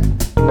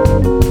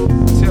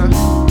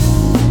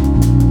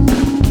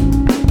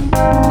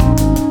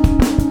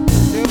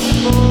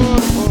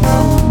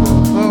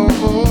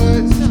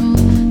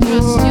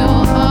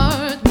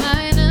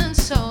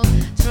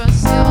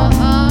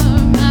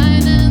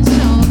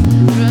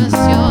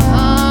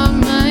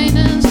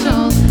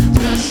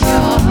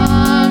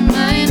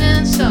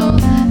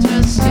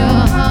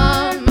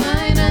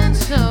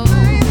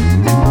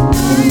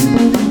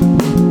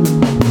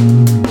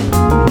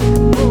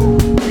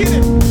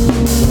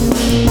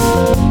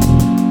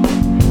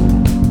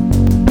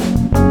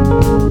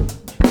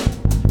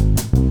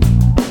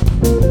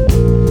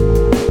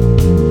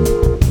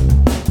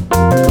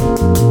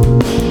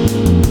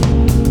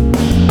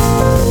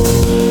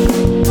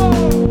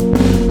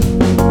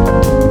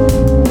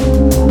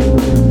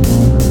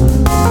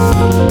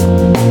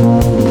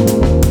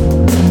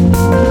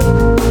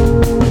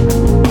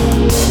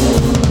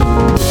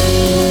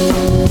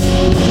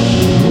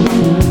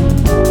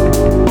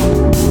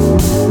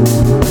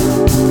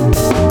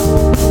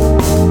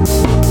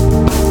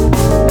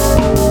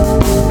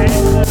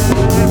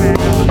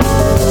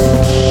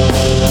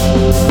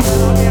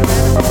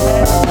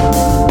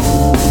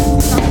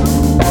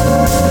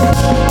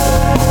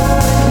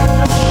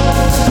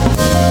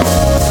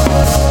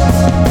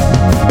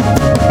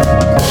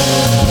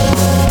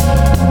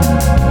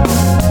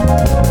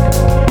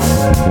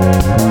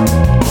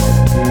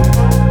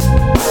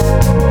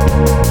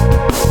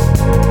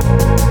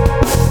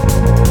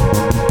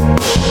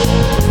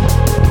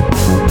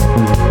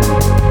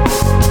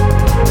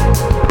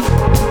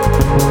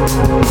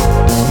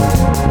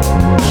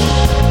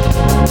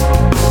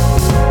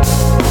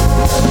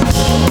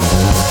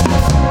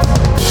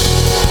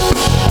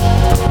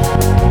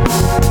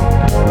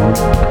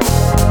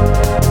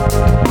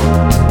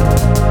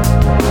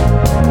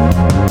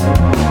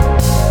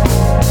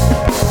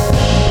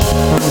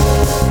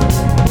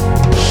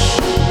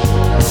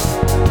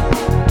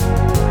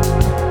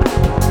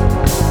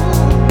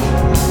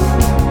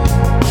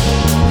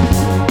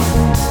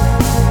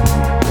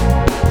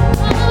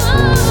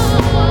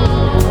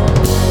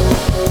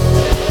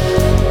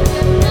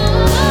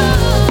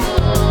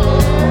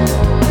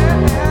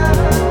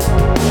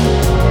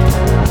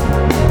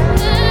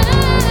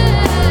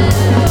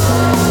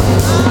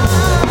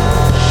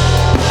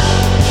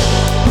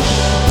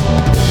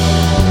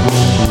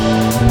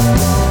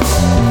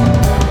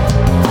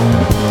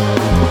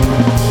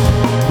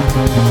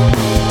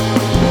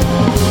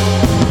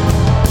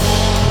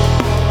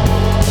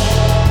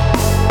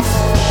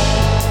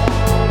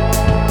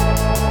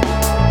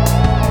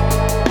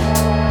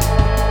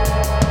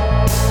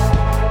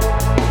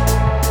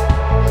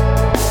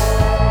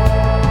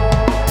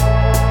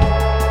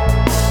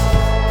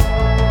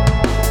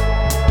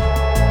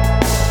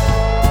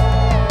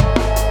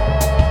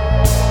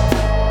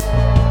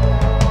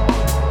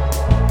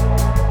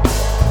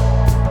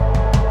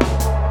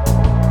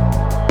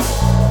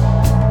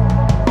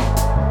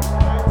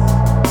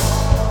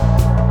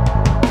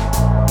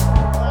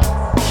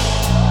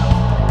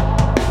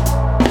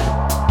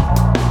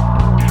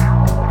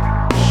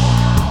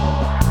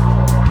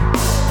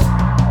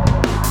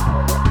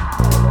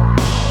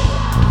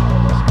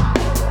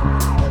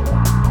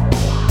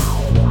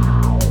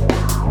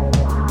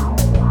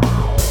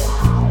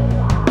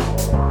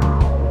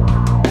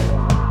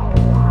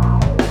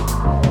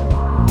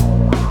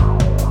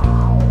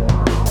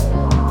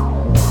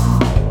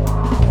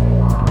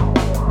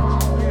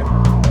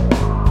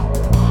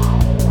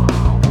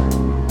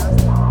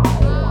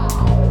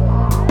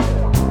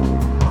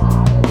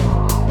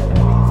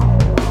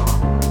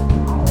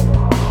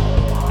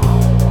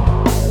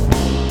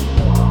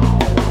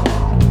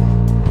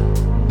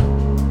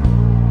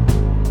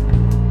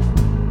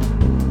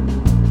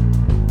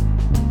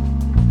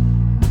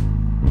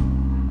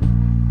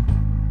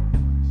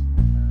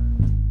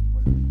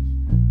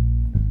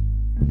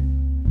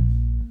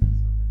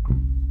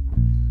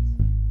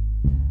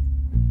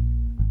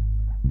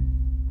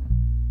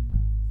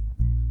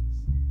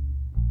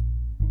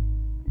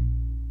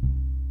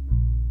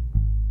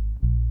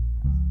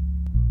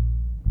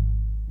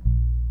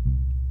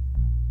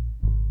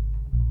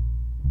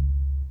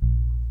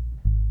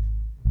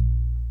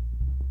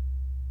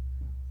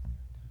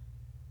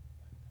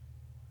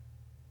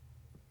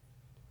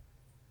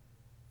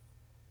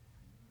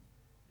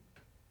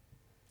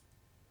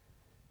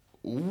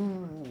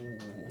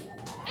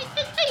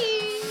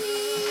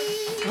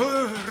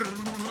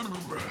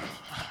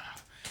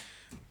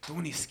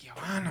 Tony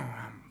Schiavano,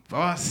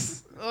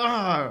 was?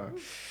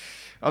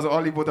 Also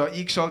alle, die da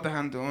eingeschaltet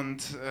haben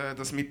und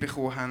das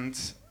mitbekommen haben,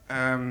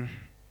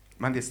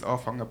 wir haben jetzt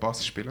angefangen Bass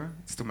zu spielen.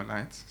 Es tut mir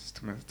leid, es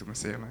tut mir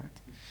sehr leid.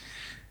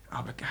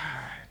 Aber god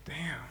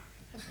damn.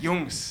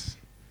 Jungs,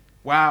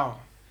 wow.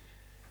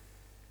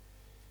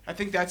 I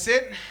think that's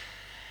it.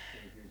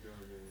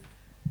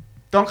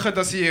 Danke,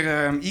 dass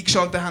ihr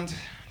eingeschaltet habt.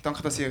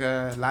 Danke, dass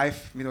ihr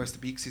live mit uns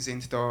dabei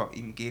sind hier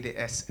im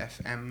GDS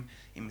FM,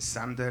 im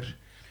Sender,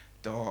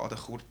 hier an der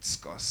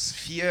Kurzgasse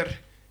 4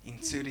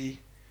 in Zürich.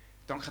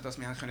 Danke, dass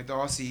wir da sein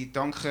können.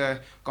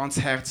 Danke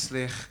ganz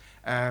herzlich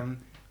an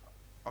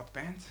die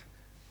Band.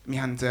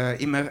 Wir haben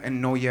immer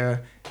einen neuen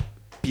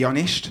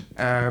Pianist.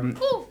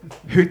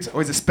 Heute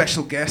unser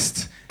Special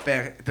Guest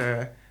wäre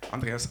der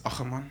Andreas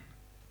Achermann.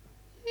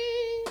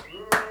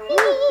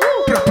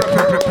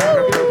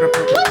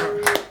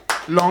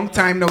 Long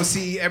time no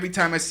see. Every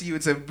time I see you,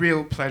 it's a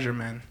real pleasure,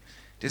 man.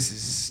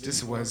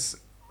 This was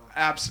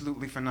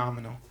absolutely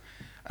phenomenal.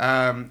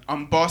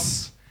 Am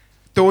Bass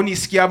Tony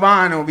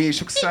Schiavano, wie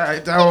schon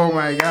gesagt. Oh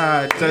my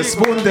God, das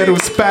Wunder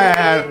aus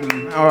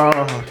Bern.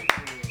 Oh.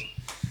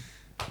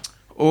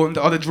 Und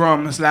an den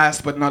Drums,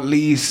 last but not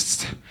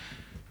least,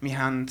 wir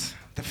haben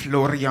den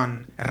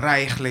Florian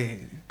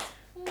Reichli.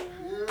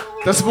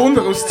 Das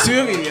Wunder aus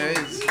Zürich.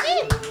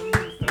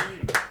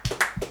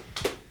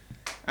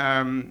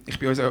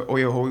 Ich war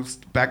euer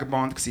Host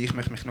Baggerband. Ich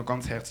möchte mich noch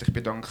ganz herzlich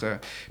bedanken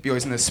bei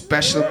unseren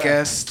Special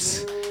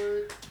Guests.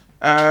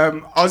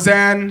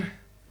 Azan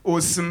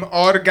aus dem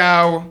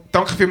Aargau.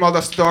 Danke vielmals,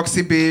 dass du da bist.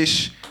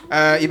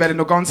 Ich werde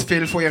noch ganz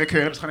viel von ihr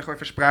hören, das kann ich euch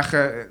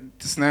versprechen.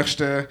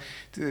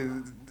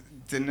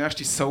 Der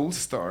nächste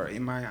Soulstar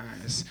in my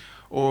eyes.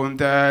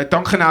 Und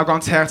danke auch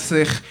ganz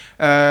herzlich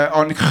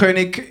an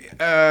König,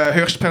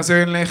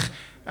 höchstpersönlich.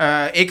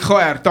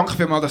 EKR, danke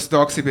vielmals, dass du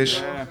da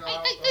bist.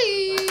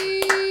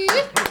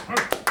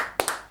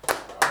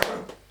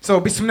 So,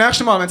 bis zum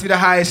nächsten Mal, wenn es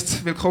wieder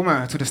heisst,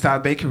 willkommen zu der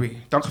Style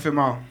Bakery. Danke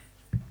vielmals.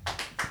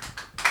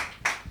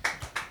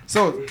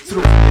 So,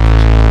 zurück.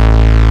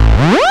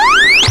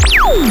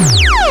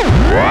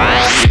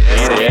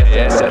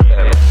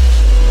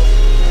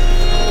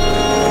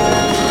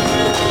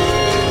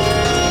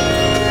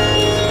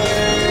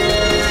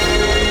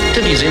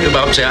 Die sehen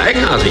überhaupt sehr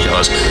eigenartig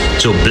aus.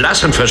 So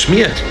blass und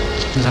verschmiert.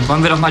 Dann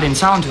wollen wir doch mal den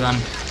Sound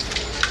hören.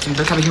 Zum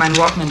Glück habe ich meinen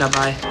Walkman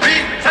dabei.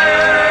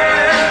 Bitte!